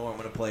playing more. I'm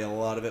going to play a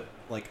lot of it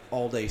like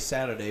all day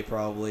Saturday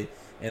probably,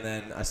 and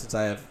then since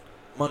I have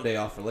Monday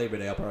off for Labor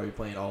Day, I'll probably be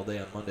playing all day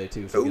on Monday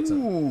too. So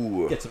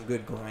get some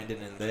good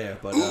grinding in there.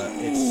 But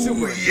it's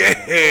super.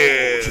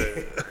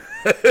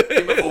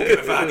 Give me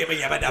 5, give me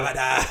yabba dabba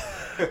da.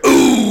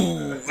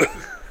 Ooh.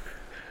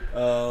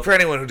 For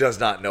anyone who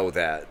does not know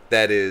that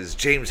is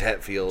James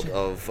Hetfield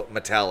of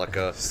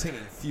Metallica.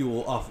 Singing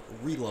Fuel off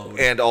Reload.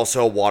 And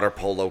also water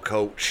polo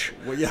coach.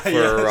 Well, that's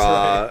for,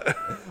 right.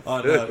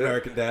 On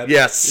American Dad.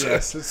 Yes.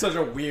 Yes. It's such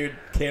a weird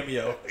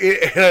cameo.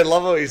 And I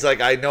love how he's like,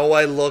 I know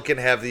I look and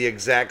have the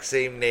exact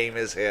same name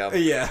as him.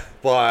 Yeah.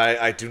 But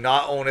I do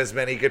not own as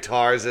many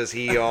guitars as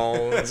he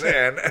owns.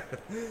 And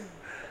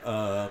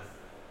but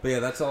yeah,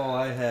 that's all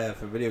I have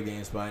for video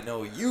games. But I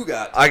know you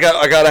got. I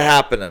got a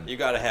happening. You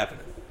got a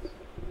happening.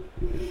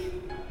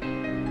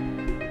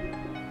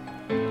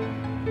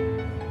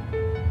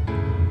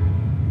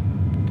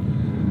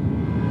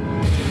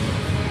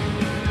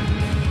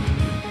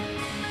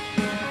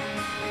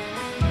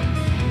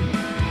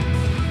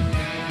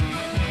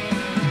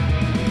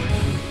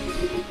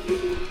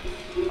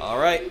 All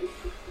right.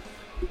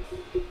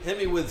 Hit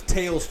me with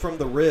Tales from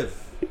the Riv.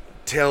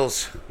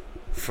 Tales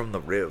from the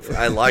Riv.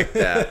 I like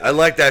that.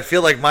 I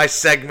feel like my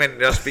segment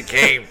just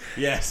became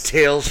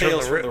Tales from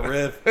the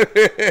Riv.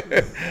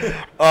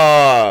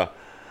 All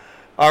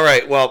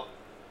right. Well,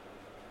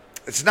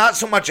 it's not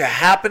so much a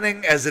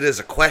happening as it is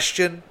a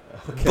question,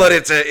 but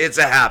it's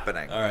a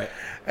happening. All right.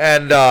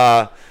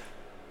 And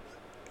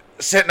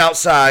sitting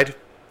outside,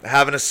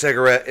 having a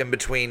cigarette in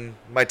between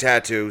my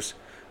tattoos,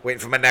 waiting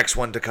for my next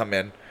one to come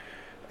in.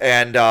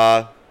 And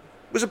it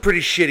was a pretty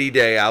shitty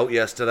day out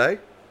yesterday.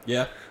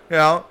 Yeah. You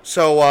know,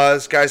 so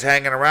this guy's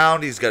hanging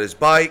around. He's got his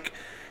bike.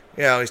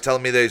 You know, he's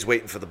telling me that he's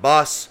waiting for the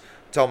bus.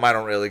 Tell him I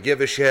don't really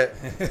give a shit.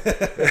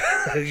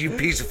 You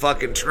piece of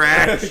fucking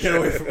trash. Get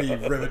away from me, you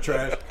river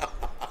trash.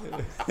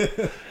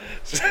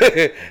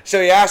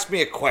 So he asked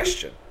me a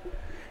question.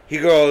 He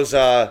goes,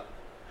 how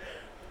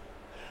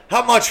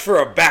much for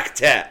a back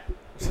tat?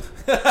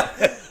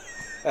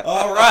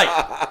 All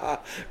right.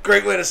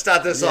 Great way to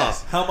start this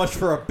off. How much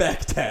for a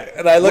back tat?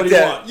 And I looked what do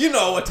you at want? You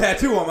know, a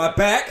tattoo on my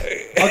back.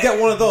 I'll get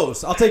one of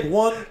those. I'll take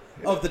one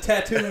of the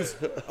tattoos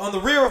on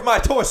the rear of my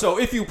torso,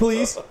 if you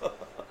please.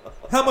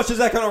 How much is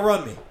that going to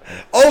run me?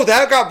 Oh,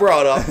 that got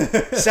brought up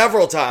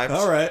several times.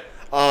 All right.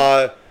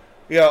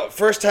 You know,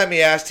 first time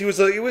he asked, he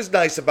was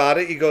nice about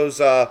it. He goes,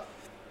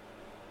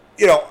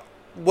 you know,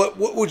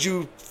 what would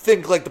you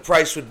think like the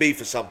price would be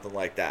for something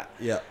like that?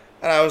 Yeah.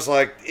 And I was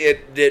like,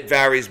 it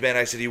varies, man.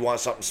 I said, you want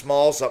something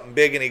small, something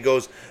big? And he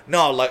goes,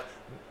 no,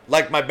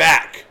 like my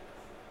back.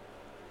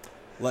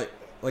 Like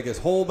his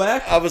whole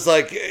back? I was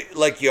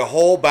like your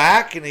whole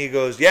back? And he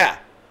goes, yeah.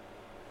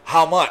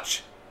 How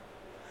much?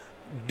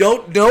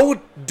 No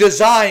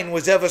design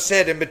was ever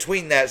said in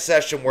between that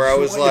session where I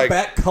was like, your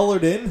back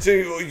colored in? So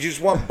you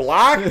just want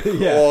black?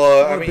 Yeah.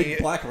 Or, I A mean, big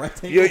black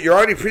rectangle? you're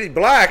already pretty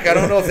black. I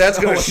don't know if that's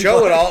going to Was he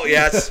show it black? all.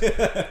 Yes,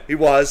 he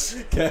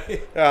was.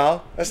 Okay.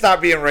 No, that's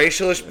not being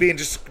racial. It's being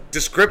just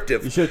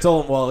descriptive. You should have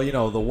told him,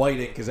 well, the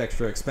white ink is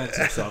extra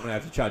expensive, so I'm going to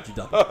have to charge you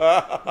double.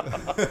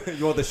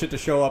 You want the shit to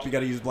show up, you got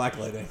to use black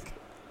light ink.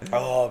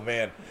 Oh,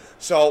 man.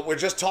 So we're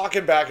just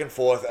talking back and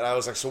forth, and I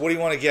was like, so what do you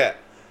want to get?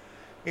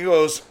 He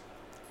goes,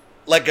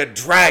 like a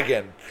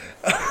dragon.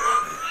 This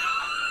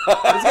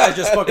guy's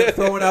just fucking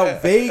throwing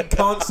out vague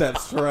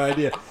concepts for an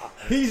idea.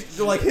 He's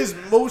like, his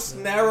most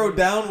narrowed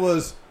down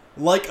was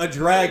like a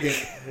dragon,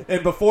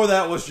 and before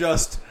that was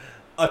just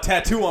a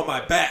tattoo on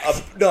my back.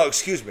 No,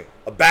 excuse me.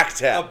 A back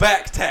tat. A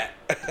back tat.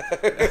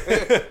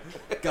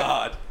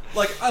 God.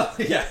 Like,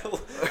 yeah.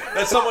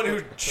 That's someone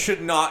who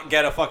should not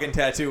get a fucking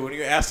tattoo. When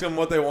you ask them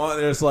what they want,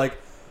 they're just like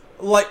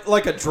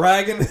a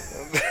dragon.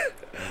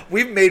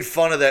 We've made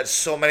fun of that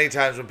so many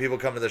times when people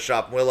come to the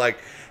shop and we're like,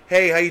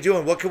 hey, how you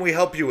doing? What can we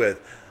help you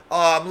with?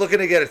 I'm looking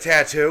to get a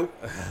tattoo.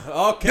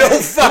 Okay. No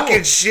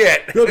fucking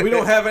shit. Good, we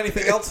don't have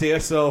anything else here,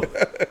 so.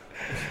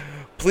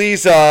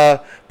 Please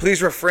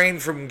refrain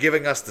from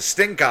giving us the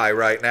stink eye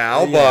right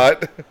now, Yeah.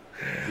 but.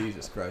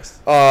 Jesus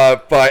Christ.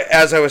 But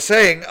as I was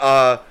saying,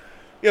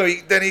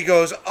 then he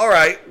goes, all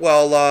right,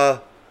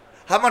 well,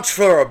 how much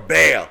for a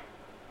bear?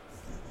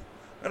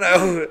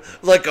 And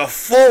like a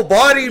full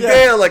body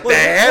bear, like the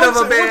head of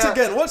a bear. Once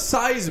again, what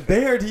size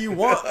bear do you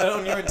want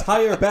on your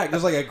entire back?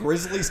 There's like a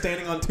grizzly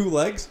standing on two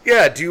legs?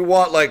 Yeah, do you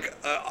want like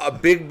a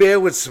big bear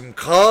with some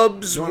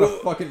cubs? You want a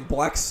fucking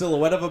black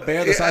silhouette of a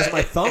bear the size of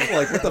my thumb?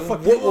 Like, what the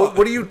fuck do you want?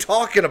 What are you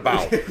talking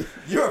about?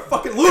 You're a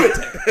fucking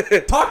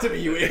lunatic. Talk to me,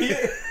 you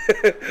idiot.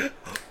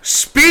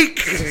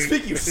 Speak,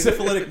 you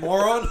syphilitic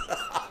moron.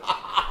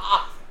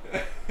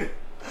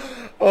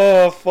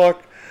 Oh,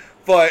 fuck.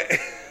 But,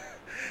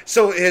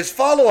 so his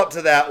follow-up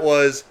to that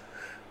was,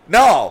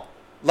 no,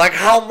 like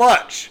how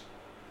much?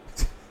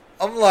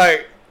 I'm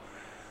like,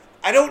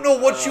 I don't know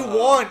what you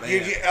want.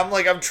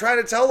 I'm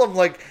trying to tell him,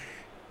 like,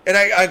 and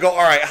I go,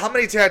 all right, how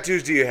many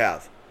tattoos do you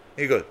have?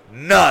 He goes,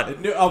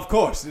 none. Of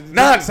course. It None.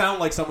 doesn't sound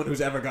like someone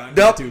who's ever gotten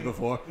Nope. tattooed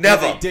before.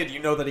 Never. If they did, you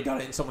know that he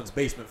got it in someone's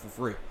basement for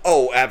free.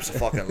 Oh,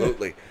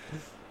 absolutely.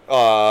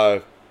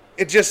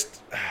 It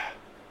just...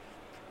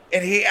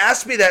 And he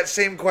asked me that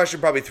same question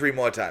probably 3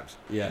 more times.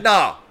 Yeah.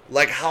 No,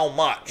 like how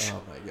much? Oh,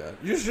 my God.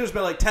 You should just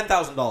been like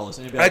 $10,000.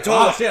 And you'd be I like,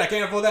 told him- shit, I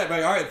can't afford that.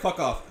 But all right, fuck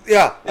off.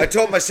 Yeah, I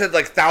told him, I said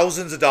like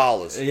thousands of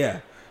dollars. Yeah.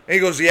 And he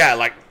goes, yeah,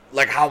 like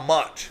how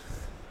much?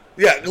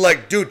 Yeah,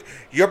 like, dude,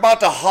 you're about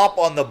to hop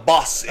on the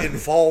bus in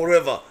Fall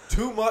River.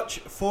 Too much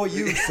for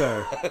you,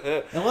 sir.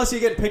 Unless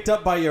you're getting picked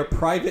up by your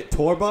private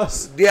tour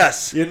bus.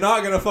 Yes. You're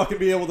not going to fucking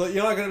be able to,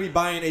 you're not going to be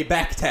buying a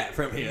back tat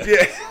from here.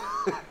 Yeah.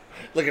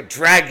 Like a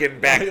dragon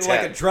back tat.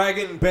 Like a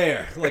dragon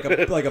bear. Like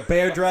a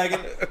bear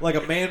dragon. Like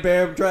a man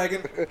bear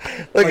dragon.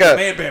 Like a a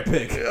man bear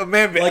pig. A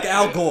man bear. Like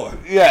Al Gore.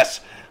 Yes.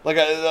 Like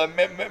a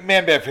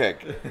man bear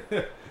pig.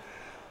 Oh,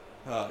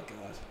 God.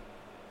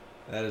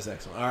 That is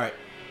excellent. All right.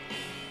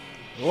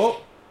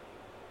 Whoa.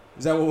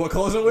 Is that what we're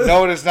closing with?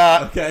 No, it is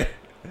not. Okay.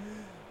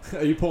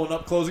 Are you pulling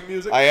up closing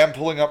music? I am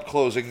pulling up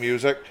closing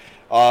music.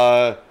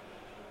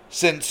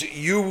 Since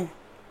you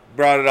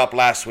brought it up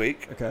last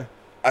week, okay,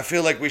 I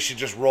feel like we should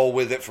just roll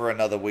with it for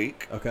another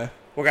week. Okay.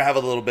 We're going to have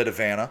a little bit of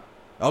Vanna.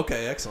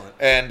 Okay, excellent.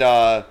 And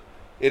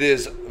it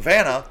is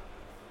Vanna,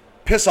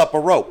 Piss Up a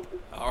Rope.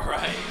 All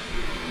right.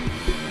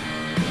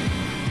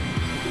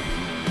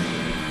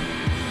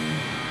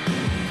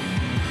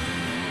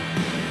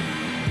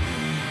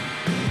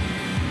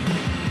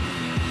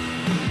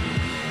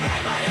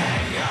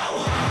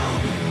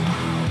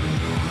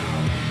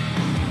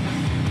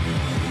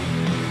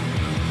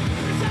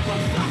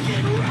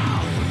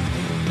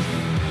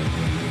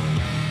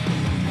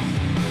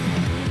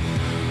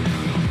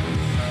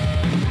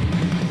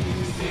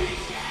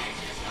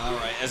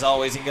 As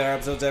always, you can get our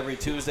episodes every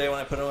Tuesday when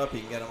I put them up.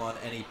 You can get them on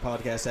any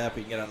podcast app.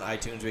 You can get them on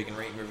iTunes where you can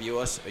rate and review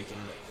us. Or you can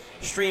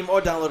stream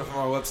or download it from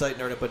our website,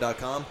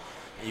 nerdinput.com.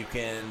 You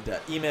can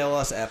email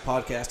us at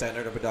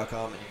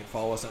podcast@nerdinput.com. And you can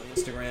follow us on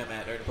Instagram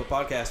at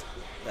nerdinputpodcast.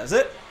 That's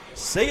it.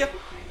 See ya.